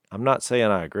logic. I'm not saying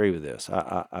I agree with this.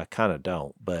 I kind of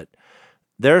don't. But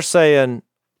they're saying,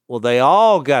 well, they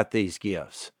all got these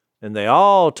gifts and they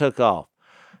all took off.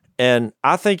 And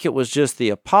I think it was just the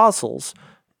apostles,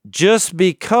 just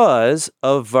because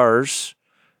of verse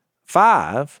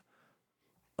 5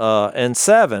 and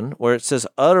 7, where it says,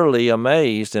 utterly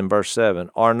amazed in verse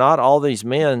 7, are not all these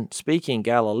men speaking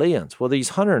Galileans? Well,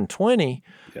 these 120,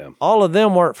 all of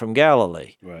them weren't from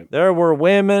Galilee. Right. There were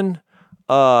women.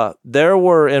 There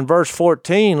were, in verse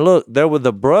 14, look, there were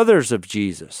the brothers of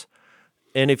Jesus.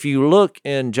 And if you look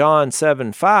in John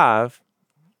 7:5,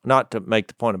 not to make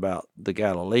the point about the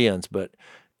Galileans, but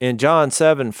in John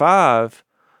 7:5,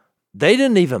 they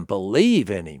didn't even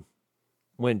believe in him.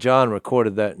 When John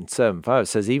recorded that in 7:5, it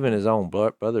says even his own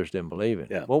brothers didn't believe in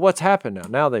him. Yeah. Well, what's happened now?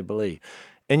 Now they believe.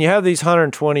 And you have these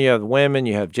 120 of women,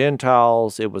 you have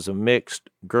Gentiles. It was a mixed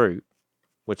group,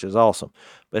 which is awesome.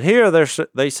 But here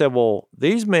they said, well,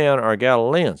 these men are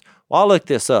Galileans. Well, I'll look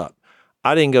this up.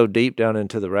 I didn't go deep down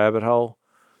into the rabbit hole,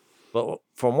 but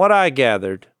from what I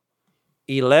gathered,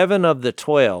 11 of the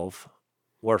 12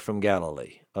 were from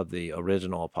Galilee, of the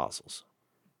original apostles.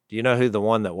 Do you know who the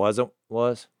one that wasn't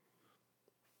was?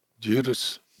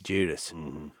 Judas.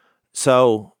 Mm-hmm.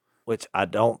 So, which I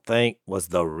don't think was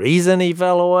the reason he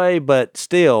fell away, but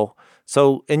still.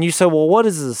 So, and you say, well, what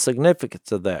is the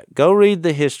significance of that? Go read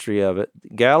the history of it.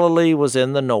 Galilee was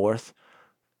in the north.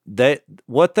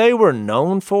 What they were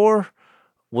known for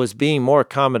was being more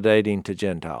accommodating to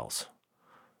Gentiles,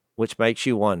 which makes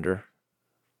you wonder,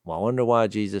 well, I wonder why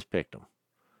Jesus picked them.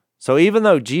 So even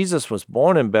though Jesus was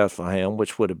born in Bethlehem,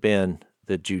 which would have been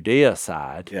the Judea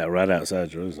side. Yeah, right outside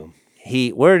Jerusalem.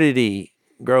 Where did he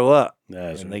grow up?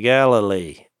 Nazareth. In the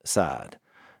Galilee side.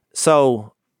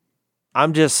 So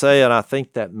I'm just saying, I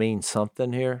think that means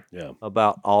something here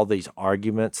about all these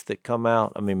arguments that come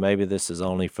out. I mean, maybe this is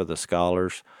only for the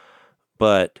scholars,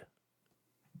 but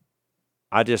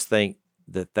I just think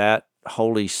that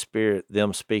Holy Spirit,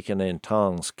 them speaking in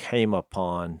tongues, came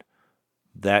upon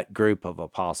that group of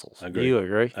apostles. I agree. Do you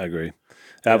agree? I agree.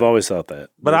 I've always thought that.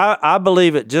 But I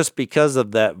believe it just because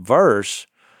of that verse.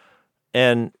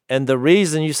 And the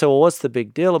reason you say, well, what's the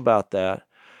big deal about that?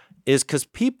 Is because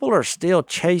people are still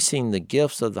chasing the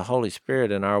gifts of the Holy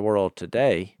Spirit in our world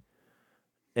today,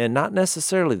 and not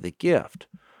necessarily the gift.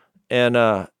 And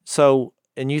and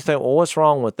you think, well, what's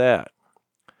wrong with that?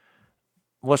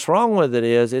 What's wrong with it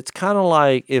is it's kind of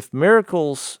like if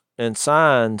miracles and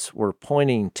signs were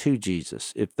pointing to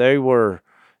Jesus, if they were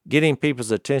getting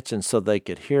people's attention so they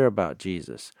could hear about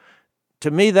Jesus. To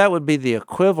me, that would be the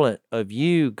equivalent of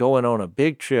you going on a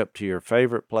big trip to your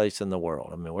favorite place in the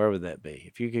world. I mean, where would that be?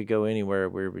 If you could go anywhere,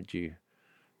 where would you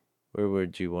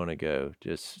want to go?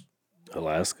 Just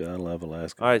Alaska. I love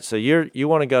Alaska. all right. So you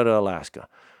want to go to Alaska.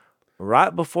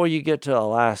 Right before you get to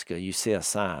Alaska, you see a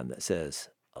sign that says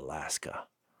Alaska,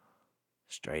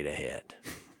 straight ahead,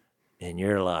 and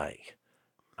you're like,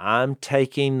 I'm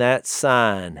taking that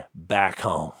sign back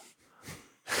home.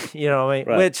 You know what I mean?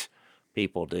 Right. Which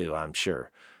people do, I'm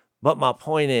sure. But my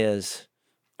point is,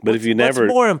 But if you never,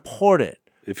 what's more important?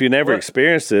 if you never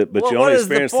experienced it, but you What only is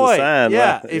experienced the point? sign,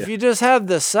 Yeah, if you just have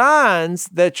the signs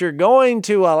that you're going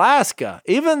to Alaska,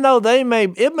 even though it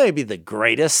may be the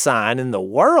greatest sign in the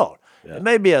world. Yeah. It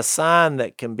may be a sign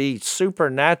that can be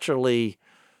supernaturally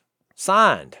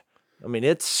signed. I mean,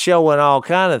 it's showing all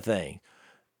kind of things.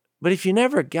 But if you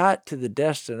never got to the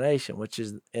destination, which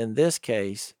is in this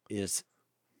case is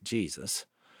Jesus,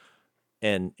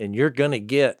 and you're going to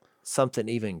get something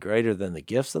even greater than the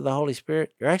gifts of the Holy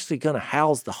Spirit, you're actually going to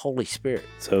house the Holy Spirit.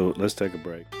 So let's take a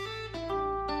break.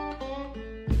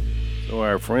 So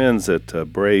our friends at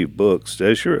Brave Books,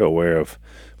 Jase, you're aware of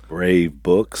Brave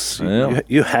Books.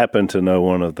 You happen to know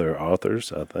one of their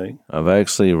authors, I think. I've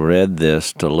actually read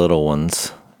this to little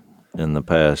ones in the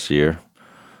past year.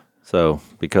 So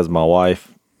because my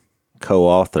wife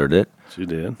co-authored it. She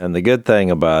did. And the good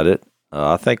thing about it,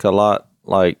 I think a lot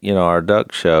like, our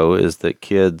duck show, is that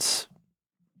kids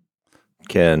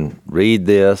can read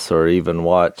this or even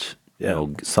watch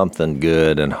something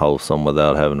good and wholesome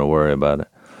without having to worry about it.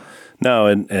 No,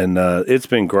 and it's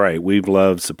been great. We've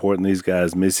loved supporting these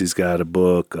guys. Missy's got a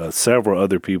book. Several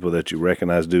other people that you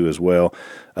recognize do as well.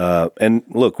 And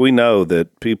look, we know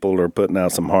that people are putting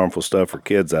out some harmful stuff for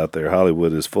kids out there.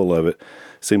 Hollywood is full of it.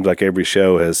 Seems like every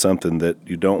show has something that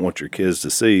you don't want your kids to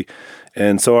see.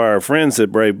 And so our friends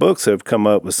at Brave Books have come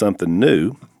up with something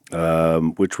new,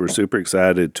 which we're super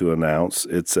excited to announce.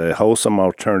 It's a wholesome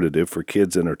alternative for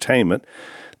kids' entertainment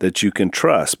that you can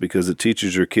trust because it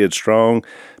teaches your kids strong,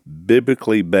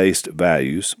 biblically based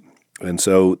values. And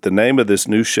so the name of this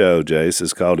new show, Jase,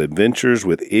 is called Adventures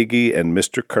with Iggy and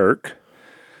Mr. Kirk.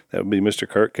 That would be Mr.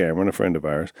 Kirk Cameron, a friend of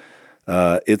ours.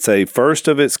 It's a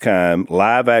first-of-its-kind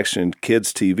live-action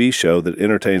kids TV show that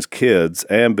entertains kids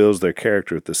and builds their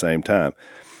character at the same time.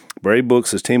 Brave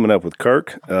Books is teaming up with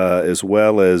Kirk, as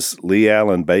well as Lee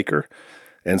Allen Baker,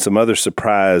 and some other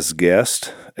surprise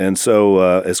guests. And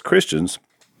so as Christians,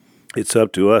 it's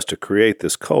up to us to create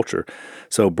this culture.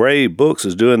 So Brave Books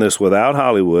is doing this without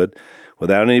Hollywood,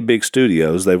 without any big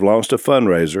studios. They've launched a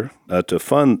fundraiser to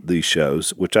fund these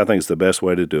shows, which I think is the best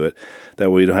way to do it. That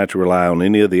way you don't have to rely on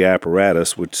any of the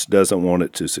apparatus, which doesn't want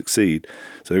it to succeed.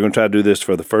 So they're going to try to do this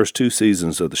for the first 2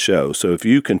 seasons of the show. So if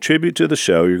you contribute to the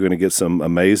show, you're going to get some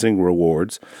amazing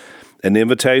rewards, an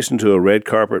invitation to a red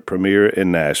carpet premiere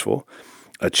in Nashville,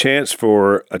 a chance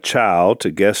for a child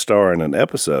to guest star in an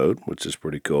episode, which is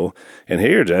pretty cool. And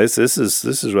here, Jase, this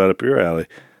is right up your alley.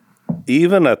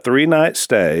 Even a 3-night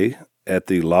stay at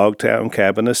the Logtown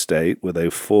Cabin Estate with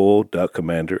a full Duck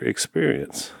Commander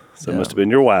experience. So it must have been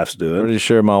your wife's doing. Pretty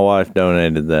sure my wife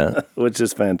donated that. Which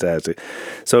is fantastic.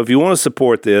 So if you want to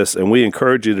support this, and we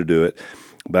encourage you to do it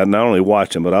by not only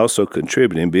watching, but also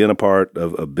contributing, being a part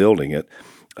of building it,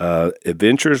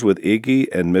 Adventures with Iggy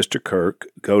and Mr. Kirk,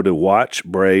 go to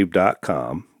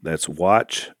watchbrave.com. That's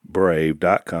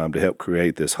watchbrave.com to help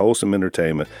create this wholesome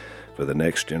entertainment for the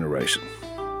next generation.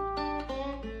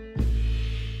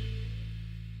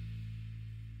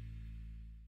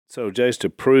 So, Jase, to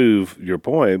prove your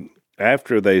point,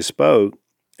 after they spoke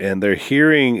and they're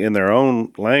hearing in their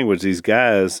own language these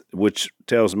guys, which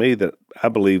tells me that I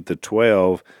believe the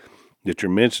 12 that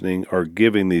you're mentioning are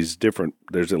giving these different,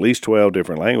 there's at least 12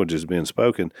 different languages being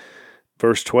spoken.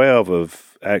 Verse 12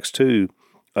 of Acts 2,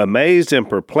 amazed and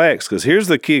perplexed, because here's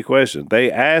the key question. They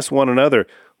asked one another,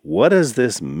 what does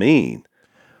this mean?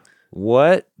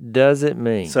 What does it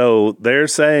mean? So they're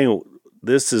saying,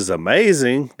 this is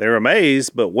amazing. They're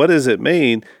amazed, but what does it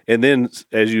mean? And then,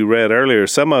 as you read earlier,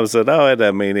 some of them said, oh, it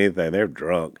doesn't mean anything. They're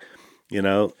drunk,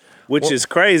 which is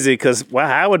crazy because,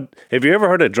 have you ever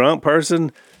heard a drunk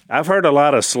person? I've heard a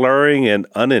lot of slurring and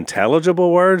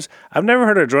unintelligible words. I've never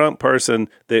heard a drunk person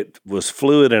that was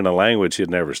fluent in a language he'd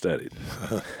never studied.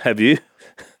 Have you?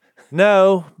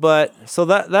 No, but so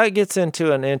that gets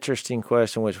into an interesting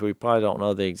question, which we probably don't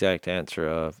know the exact answer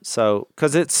of. So,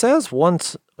 because it says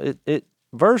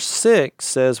verse 6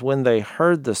 says, when they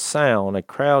heard the sound, a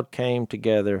crowd came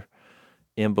together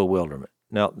in bewilderment.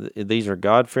 Now, these are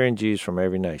God-fearing Jews from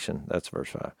every nation. That's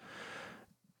verse 5.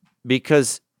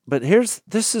 But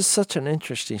this is such an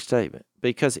interesting statement,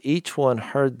 because each one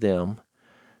heard them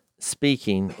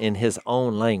speaking in his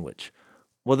own language.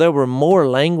 Well, there were more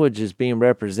languages being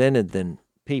represented than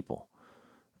people.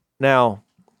 Now,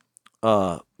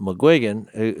 McGuigan,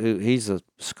 who he's a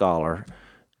scholar,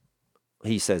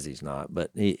 he says he's not,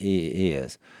 but he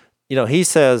is. He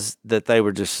says that they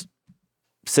were just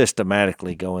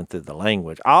systematically going through the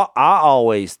language. I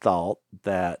always thought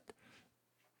that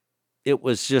it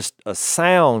was just a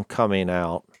sound coming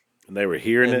out. And they were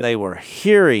hearing it? They were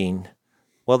hearing.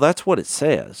 Well, that's what it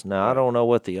says. Now, I don't know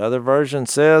what the other version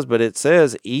says, but it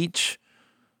says each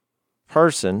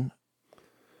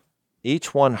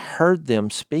one heard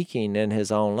them speaking in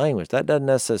his own language. That doesn't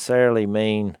necessarily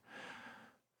mean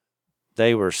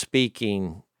they were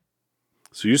speaking.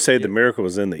 So you say the miracle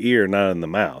was in the ear, not in the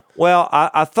mouth. Well,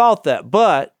 I thought that,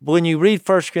 but when you read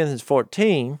 1 Corinthians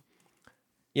 14,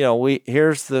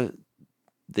 here's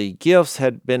the gifts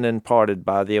had been imparted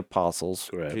by the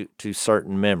apostles to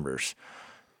certain members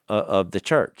of the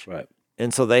church. Right.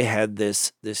 And so they had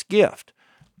this gift.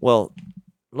 Well,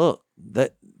 look,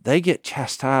 they get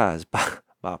chastised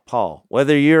by Paul.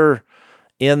 Whether you're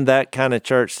in that kind of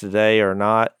church today or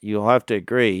not, you'll have to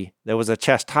agree there was a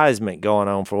chastisement going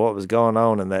on for what was going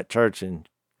on in that church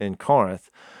in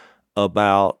Corinth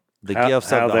about the gifts of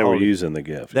the how they Holy. were using the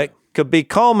gift. That could be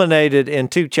culminated in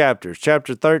 2 chapters.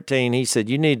 Chapter 13, he said,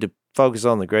 you need to focus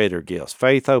on the greater gifts,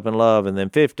 faith, hope, and love. And then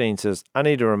 15 says, I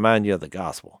need to remind you of the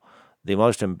gospel, the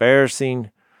most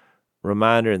embarrassing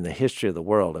reminder in the history of the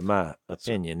world, in my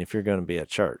opinion, if you're going to be a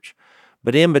church.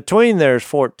 But in between there's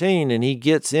 14, and he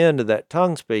gets into that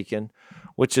tongue speaking,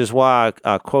 which is why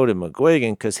I quoted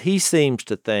McGuigan, because he seems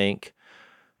to think,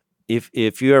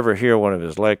 if you ever hear one of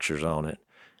his lectures on it,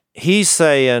 he's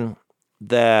saying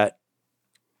that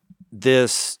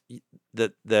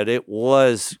that it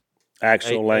was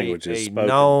actual language is a spoken.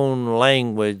 known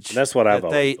language. And that's what I've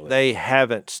always they believed.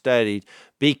 haven't studied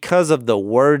because of the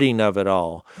wording of it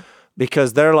all.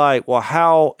 Because they're like, well,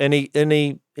 how? And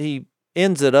he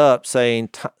ends it up saying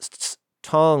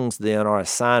tongues then are a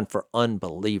sign for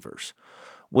unbelievers,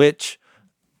 which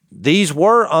these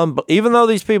were even though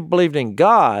these people believed in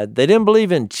God, they didn't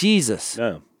believe in Jesus.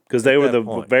 No, because they were the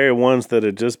point. very ones that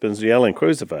had just been yelling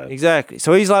crucified. Exactly.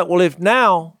 So he's like, well, if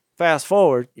now, fast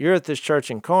forward, you're at this church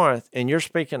in Corinth and you're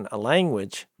speaking a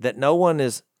language that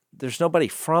there's nobody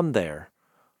from there.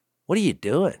 What are you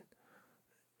doing?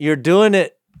 You're doing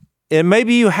it, and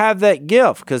maybe you have that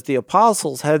gift because the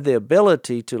apostles had the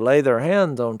ability to lay their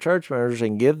hands on church members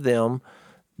and give them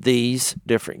these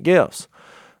different gifts.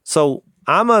 So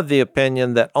I'm of the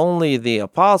opinion that only the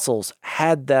apostles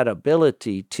had that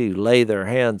ability to lay their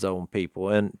hands on people.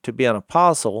 And to be an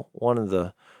apostle, one of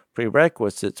the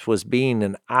prerequisites was being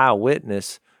an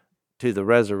eyewitness to the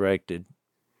resurrected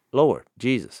Lord,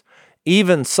 Jesus.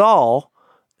 Even Saul,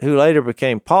 who later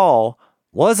became Paul,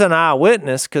 was an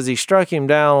eyewitness because he struck him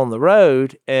down on the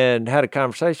road and had a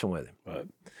conversation with him. Right.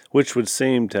 Which would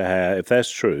seem to have, if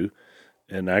that's true,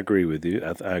 and I agree with you,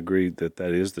 I agree that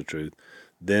is the truth,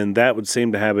 then that would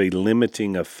seem to have a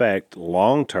limiting effect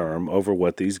long-term over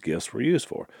what these gifts were used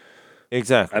for.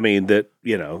 Exactly. I mean,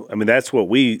 that's what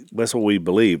we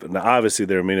believe. And obviously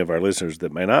there are many of our listeners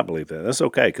that may not believe that. That's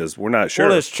okay because we're not sure.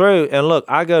 Well, it's true. And look,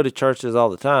 I go to churches all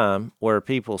the time where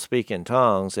people speak in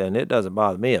tongues, and it doesn't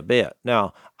bother me a bit.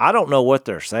 Now, I don't know what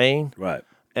they're saying. Right.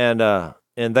 And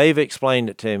they've explained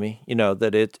it to me,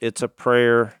 that it's a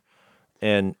prayer,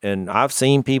 and I've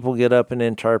seen people get up and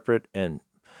interpret, and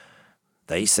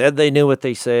they said they knew what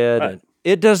they said. Right. And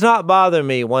it does not bother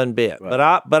me one bit.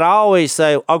 Right. But I always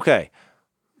say, okay,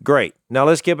 great. Now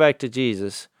let's get back to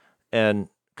Jesus. And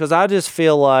because I just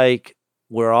feel like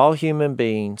we're all human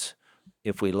beings.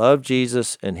 If we love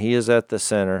Jesus and he is at the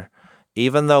center,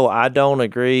 even though I don't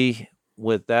agree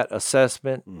with that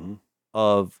assessment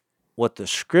of what the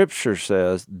scripture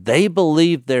says, they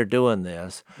believe they're doing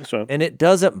this. That's right. And it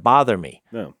doesn't bother me.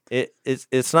 No.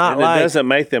 It's not and like... it doesn't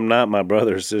make them not my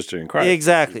brother or sister in Christ.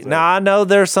 Exactly. Now, I know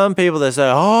there's some people that say,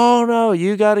 oh, no,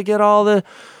 you got to get all the...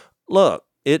 Look,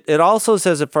 it also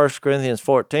says in 1 Corinthians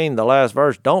 14, the last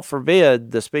verse, don't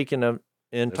forbid the speaking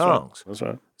in tongues. Right. That's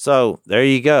right. So there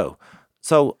you go.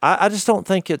 So I just don't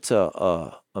think it's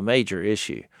a major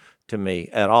issue to me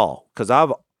at all, because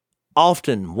I've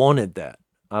often wanted that.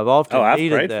 I've often I've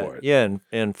needed prayed that. for it. Yeah,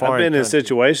 in foreign I've been in countries.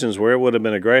 situations where it would have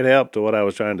been a great help to what I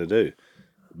was trying to do,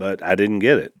 but I didn't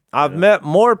get it. I've met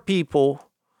more people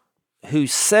who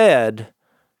said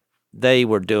they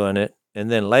were doing it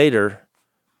and then later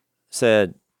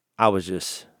said, I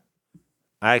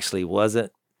actually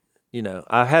wasn't.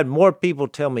 I've had more people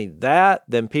tell me that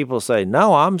than people say,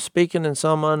 no, I'm speaking in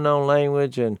some unknown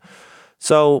language. And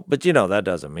so, but that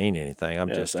doesn't mean anything.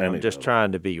 I'm just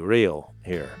trying to be real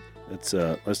here. Let's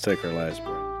take our last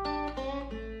break.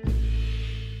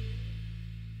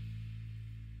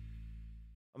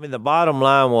 I mean, the bottom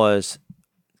line was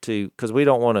because we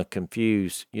don't want to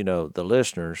confuse, the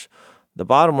listeners. The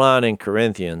bottom line in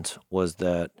Corinthians was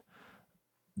that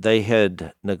they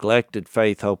had neglected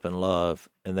faith, hope, and love,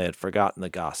 and they had forgotten the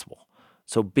gospel.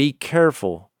 So be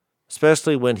careful,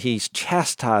 especially when he's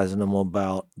chastising them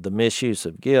about the misuse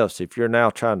of gifts, if you're now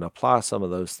trying to apply some of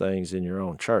those things in your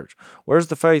own church. Where's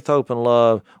the faith, hope, and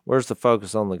love? Where's the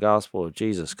focus on the gospel of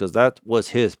Jesus? Because that was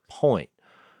his point.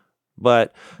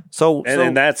 But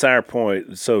and that's our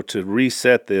point. So to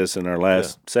reset this in our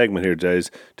last segment here,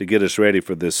 Jase, to get us ready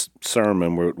for this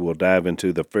sermon, we'll dive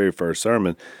into the very first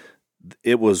sermon.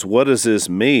 It was, what does this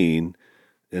mean?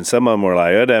 And some of them were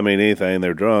like, it doesn't mean anything,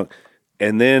 they're drunk.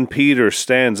 And then Peter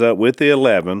stands up with the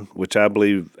 11, which I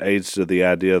believe aids to the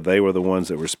idea they were the ones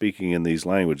that were speaking in these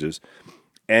languages.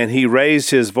 And he raised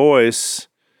his voice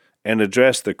and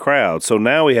addressed the crowd. So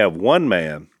now we have one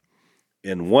man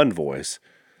in one voice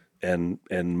and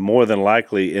more than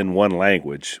likely in one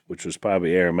language, which was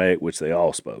probably Aramaic, which they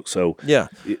all spoke. So yeah.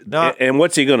 Now, and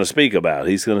what's he going to speak about?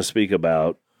 He's going to speak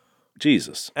about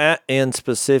Jesus. In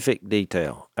specific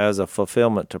detail, as a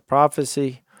fulfillment to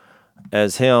prophecy,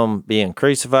 as him being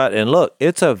crucified. And look,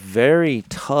 it's a very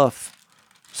tough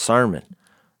sermon.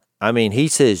 I mean, he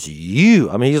says, he's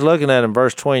looking at in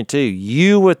verse 22,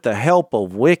 you with the help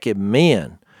of wicked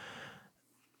men.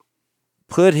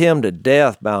 put him to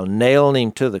death by nailing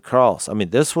him to the cross. I mean,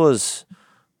 this was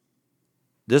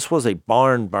a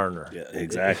barn burner. Yeah,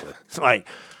 exactly. It's like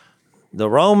the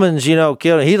Romans, killed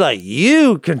him. He's like,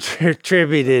 you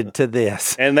contributed to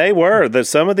this. And they were. That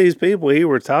some of these people he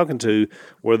were talking to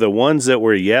were the ones that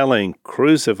were yelling,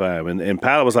 crucify him. And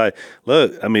Pilate was like,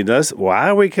 look, I mean, why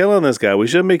are we killing this guy? We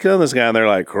shouldn't be killing this guy. And they're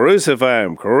like, crucify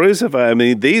him, crucify him. I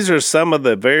mean, these are some of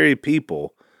the very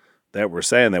people that were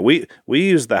saying that. We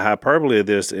use the hyperbole of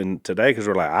this in today because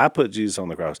we're like, I put Jesus on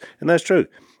the cross. And that's true.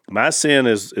 My sin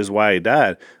is why he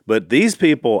died. But these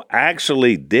people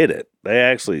actually did it. They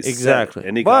actually exactly. said it,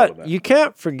 and he but you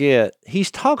can't forget, he's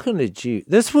talking to Jews.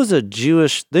 This was the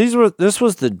Jewish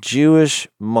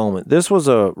moment. This was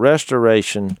a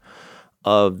restoration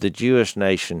of the Jewish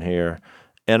nation here.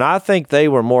 And I think they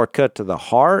were more cut to the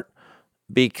heart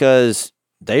because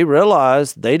they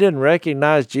realized they didn't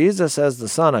recognize Jesus as the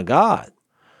Son of God.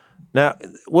 Now,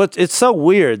 it's so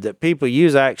weird that people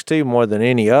use Acts 2 more than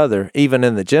any other, even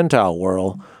in the Gentile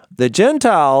world. The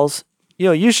Gentiles,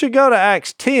 you should go to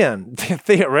Acts 10,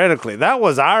 theoretically. That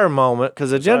was our moment,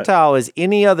 because a Gentile is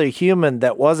any other human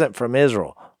that wasn't from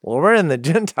Israel. Well, we're in the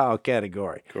Gentile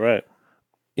category. Correct.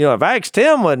 If Acts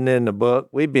 10 wasn't in the book,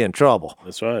 we'd be in trouble.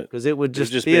 That's right. Because it would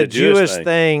just be a Jewish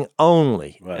thing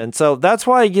only. Right. And so that's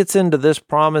why he gets into this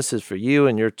promises for you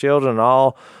and your children,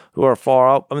 all who are far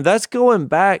off. I mean, that's going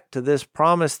back to this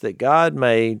promise that God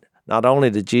made, not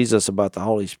only to Jesus about the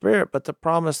Holy Spirit, but the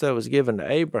promise that was given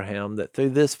to Abraham that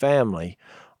through this family,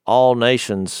 all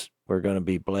nations were going to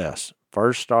be blessed.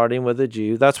 First, starting with the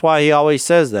Jew. That's why he always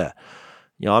says that.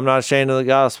 I'm not ashamed of the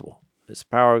gospel. It's the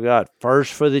power of God.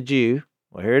 First for the Jew.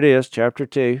 Well, here it is, chapter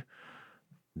 2.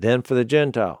 Then for the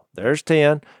Gentile. There's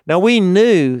 10. Now, we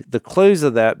knew the clues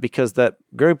of that because that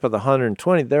group of the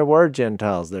 120, there were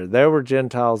Gentiles there. There were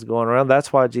Gentiles going around.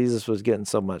 That's why Jesus was getting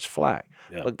so much flack.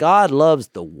 Yeah. But God loves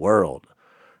the world.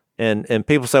 And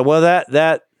people say, well,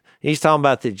 that he's talking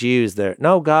about the Jews there.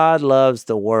 No, God loves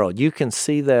the world. You can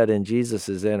see that in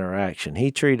Jesus' interaction.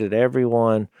 He treated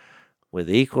everyone with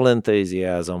equal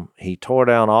enthusiasm. He tore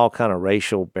down all kind of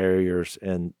racial barriers.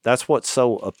 And that's what's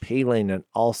so appealing and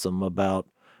awesome about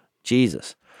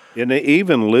Jesus. And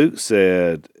even Luke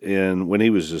said, when he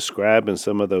was describing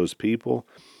some of those people,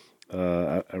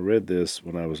 I read this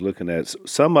when I was looking at it.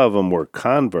 Some of them were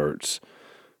converts.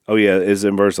 Oh, yeah, it's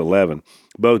in verse 11.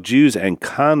 Both Jews and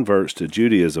converts to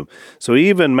Judaism. So he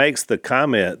even makes the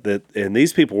comment that, and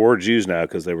these people were Jews now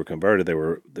because they were converted.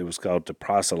 It was called to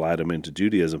proselyte them into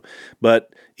Judaism.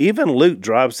 But even Luke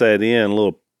drops that in, a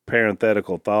little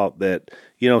parenthetical thought that,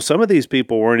 some of these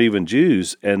people weren't even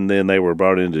Jews, and then they were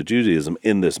brought into Judaism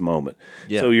in this moment.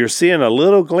 Yeah. So you're seeing a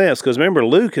little glimpse, because remember,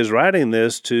 Luke is writing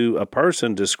this to a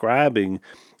person describing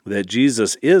that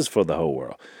Jesus is for the whole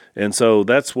world. And so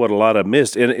that's what a lot of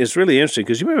missed. And it's really interesting,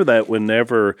 because you remember that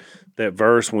whenever that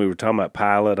verse when we were talking about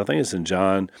Pilate, I think it's in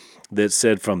John, that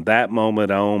said from that moment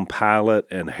on, Pilate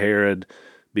and Herod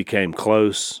became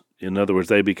close. In other words,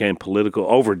 they became political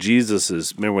over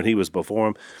Jesus's, remember when he was before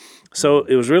him? So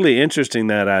it was really interesting,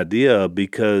 that idea,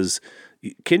 because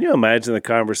can you imagine the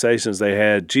conversations they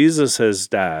had? Jesus has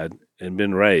died and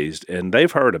been raised, and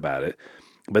they've heard about it,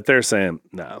 but they're saying,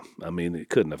 no, I mean, it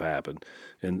couldn't have happened.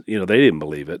 And, they didn't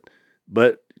believe it.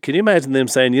 But can you imagine them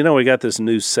saying, we got this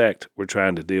new sect we're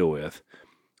trying to deal with,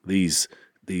 these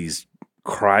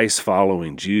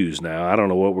Christ-following Jews now. I don't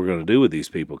know what we're going to do with these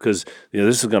people, because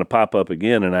this is going to pop up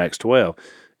again in Acts 12.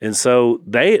 And so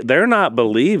they're not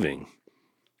believing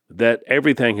that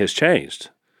everything has changed.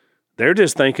 They're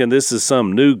just thinking this is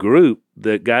some new group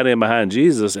that got in behind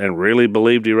Jesus and really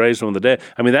believed he raised him from the dead.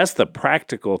 I mean, that's the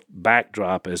practical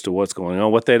backdrop as to what's going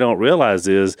on. What they don't realize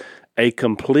is a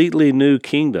completely new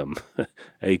kingdom,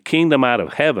 a kingdom out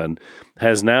of heaven,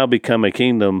 has now become a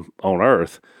kingdom on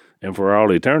earth and for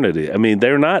all eternity. I mean,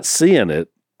 they're not seeing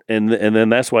it, and then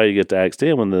that's why you get to Acts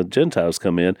 10 when the Gentiles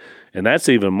come in, and that's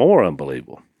even more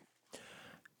unbelievable.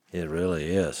 It really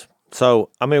is. So,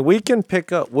 I mean, we'll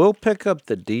pick up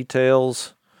the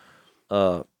details,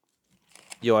 as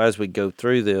we go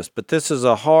through this, but this is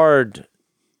a hard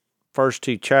first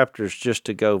 2 chapters just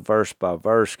to go verse by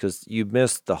verse, because you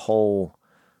miss the whole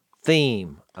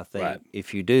theme, I think, right,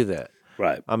 if you do that.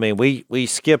 Right. I mean, we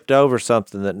skipped over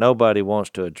something that nobody wants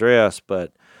to address,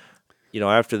 but,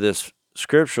 after this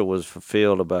scripture was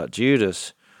fulfilled about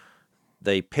Judas,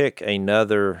 they pick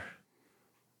another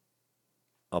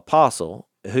apostle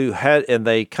and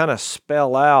they kind of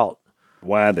spell out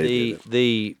why they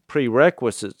the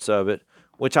prerequisites of it,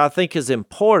 which I think is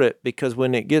important, because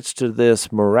when it gets to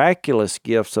this miraculous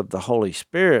gifts of the Holy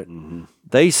Spirit, mm-hmm,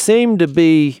 they seem to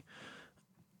be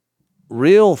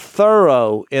real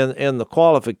thorough in the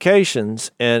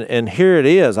qualifications, and here it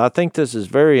is. I think this is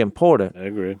very important. I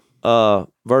agree.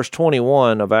 Verse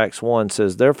 21 of Acts 1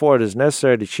 says, "Therefore it is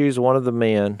necessary to choose one of the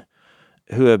men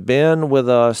who have been with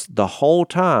us the whole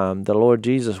time the Lord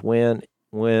Jesus went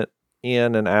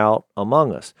in and out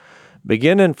among us,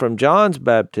 beginning from John's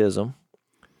baptism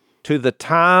to the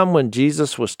time when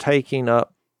Jesus was taken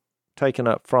up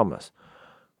from us.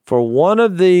 For one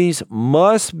of these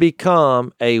must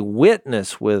become a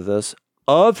witness with us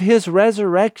of his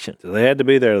resurrection." So they had to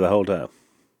be there the whole time.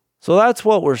 So that's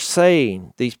what we're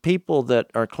saying. These people that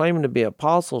are claiming to be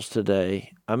apostles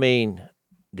today, I mean,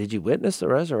 did you witness the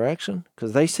resurrection?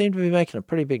 Because they seem to be making a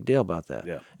pretty big deal about that.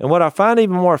 Yeah. And what I find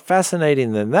even more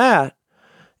fascinating than that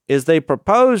is they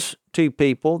propose to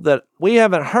people that we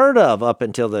haven't heard of up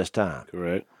until this time.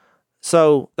 Correct.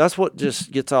 So that's what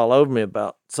just gets all over me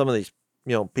about some of these,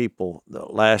 people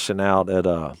lashing out at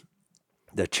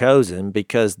the chosen,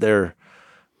 because they're,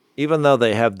 even though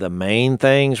they have the main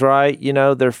things right,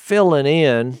 they're filling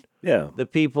in the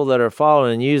people that are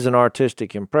following and using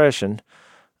artistic impression.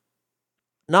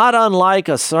 Not unlike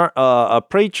a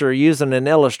preacher using an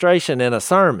illustration in a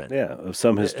sermon. Yeah, of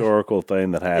some historical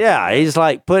thing that happened. Yeah, he's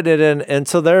like putting it in, and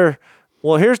so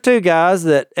here's two guys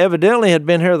that evidently had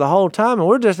been here the whole time, and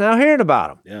we're just now hearing about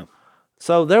them. Yeah.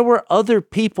 So there were other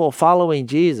people following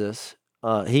Jesus.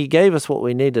 He gave us what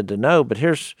we needed to know, but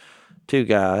here's two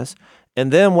guys.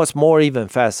 And then what's more even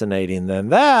fascinating than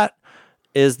that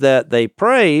is that they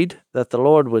prayed that the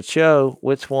Lord would show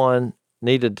which one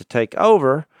needed to take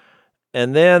over,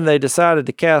 and then they decided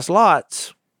to cast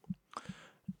lots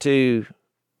to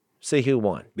see who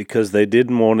won. Because they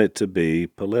didn't want it to be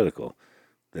political,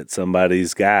 that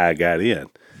somebody's guy got in.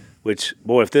 Which,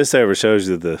 boy, if this ever shows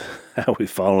you how we've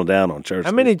fallen down on church.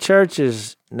 How many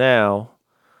churches now?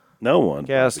 No one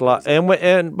cast lots.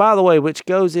 And by the way, which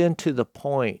goes into the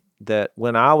point that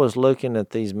when I was looking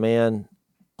at these men,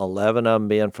 11 of them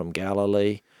being from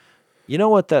Galilee, you know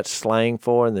what that's slang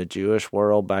for in the Jewish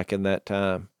world back in that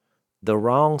time? The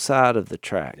wrong side of the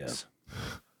tracks. Yeah.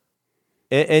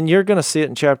 And you're going to see it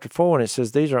in chapter 4 when it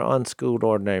says these are unschooled,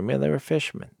 ordinary men. They were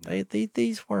fishermen.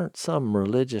 These weren't some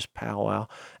religious powwow.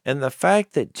 And the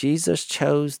fact that Jesus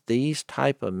chose these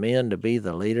type of men to be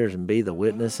the leaders and be the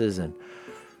witnesses and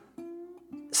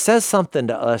says something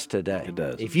to us today. It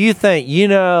does. If you think,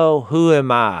 who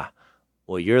am I?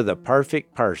 Well, you're the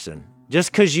perfect person.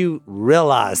 Just because you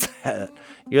realize that,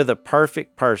 you're the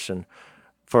perfect person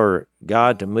for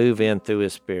God to move in through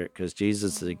his Spirit, because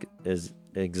Jesus is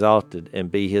exalted and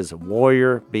be his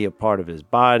warrior, be a part of his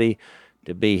body,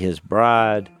 to be his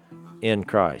bride in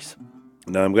Christ.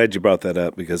 No, I'm glad you brought that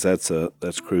up, because that's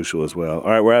crucial as well. All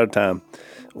right, we're out of time.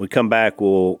 When we come back,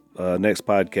 next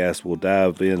podcast, we'll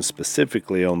dive in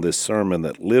specifically on this sermon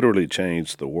that literally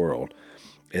changed the world,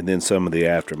 and then some of the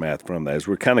aftermath from that, as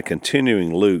we're kind of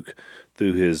continuing Luke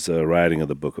through his writing of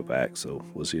the book of Acts. So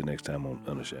we'll see you next time on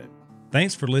Unashamed.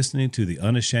 Thanks for listening to the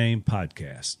Unashamed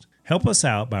podcast. Help us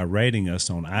out by rating us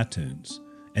on iTunes.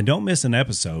 And don't miss an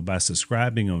episode by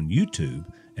subscribing on YouTube,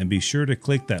 and be sure to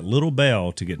click that little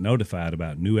bell to get notified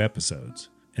about new episodes.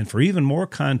 And for even more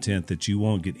content that you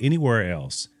won't get anywhere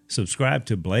else, subscribe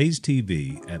to Blaze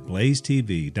TV at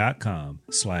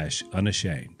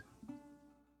blazetv.com/unashamed.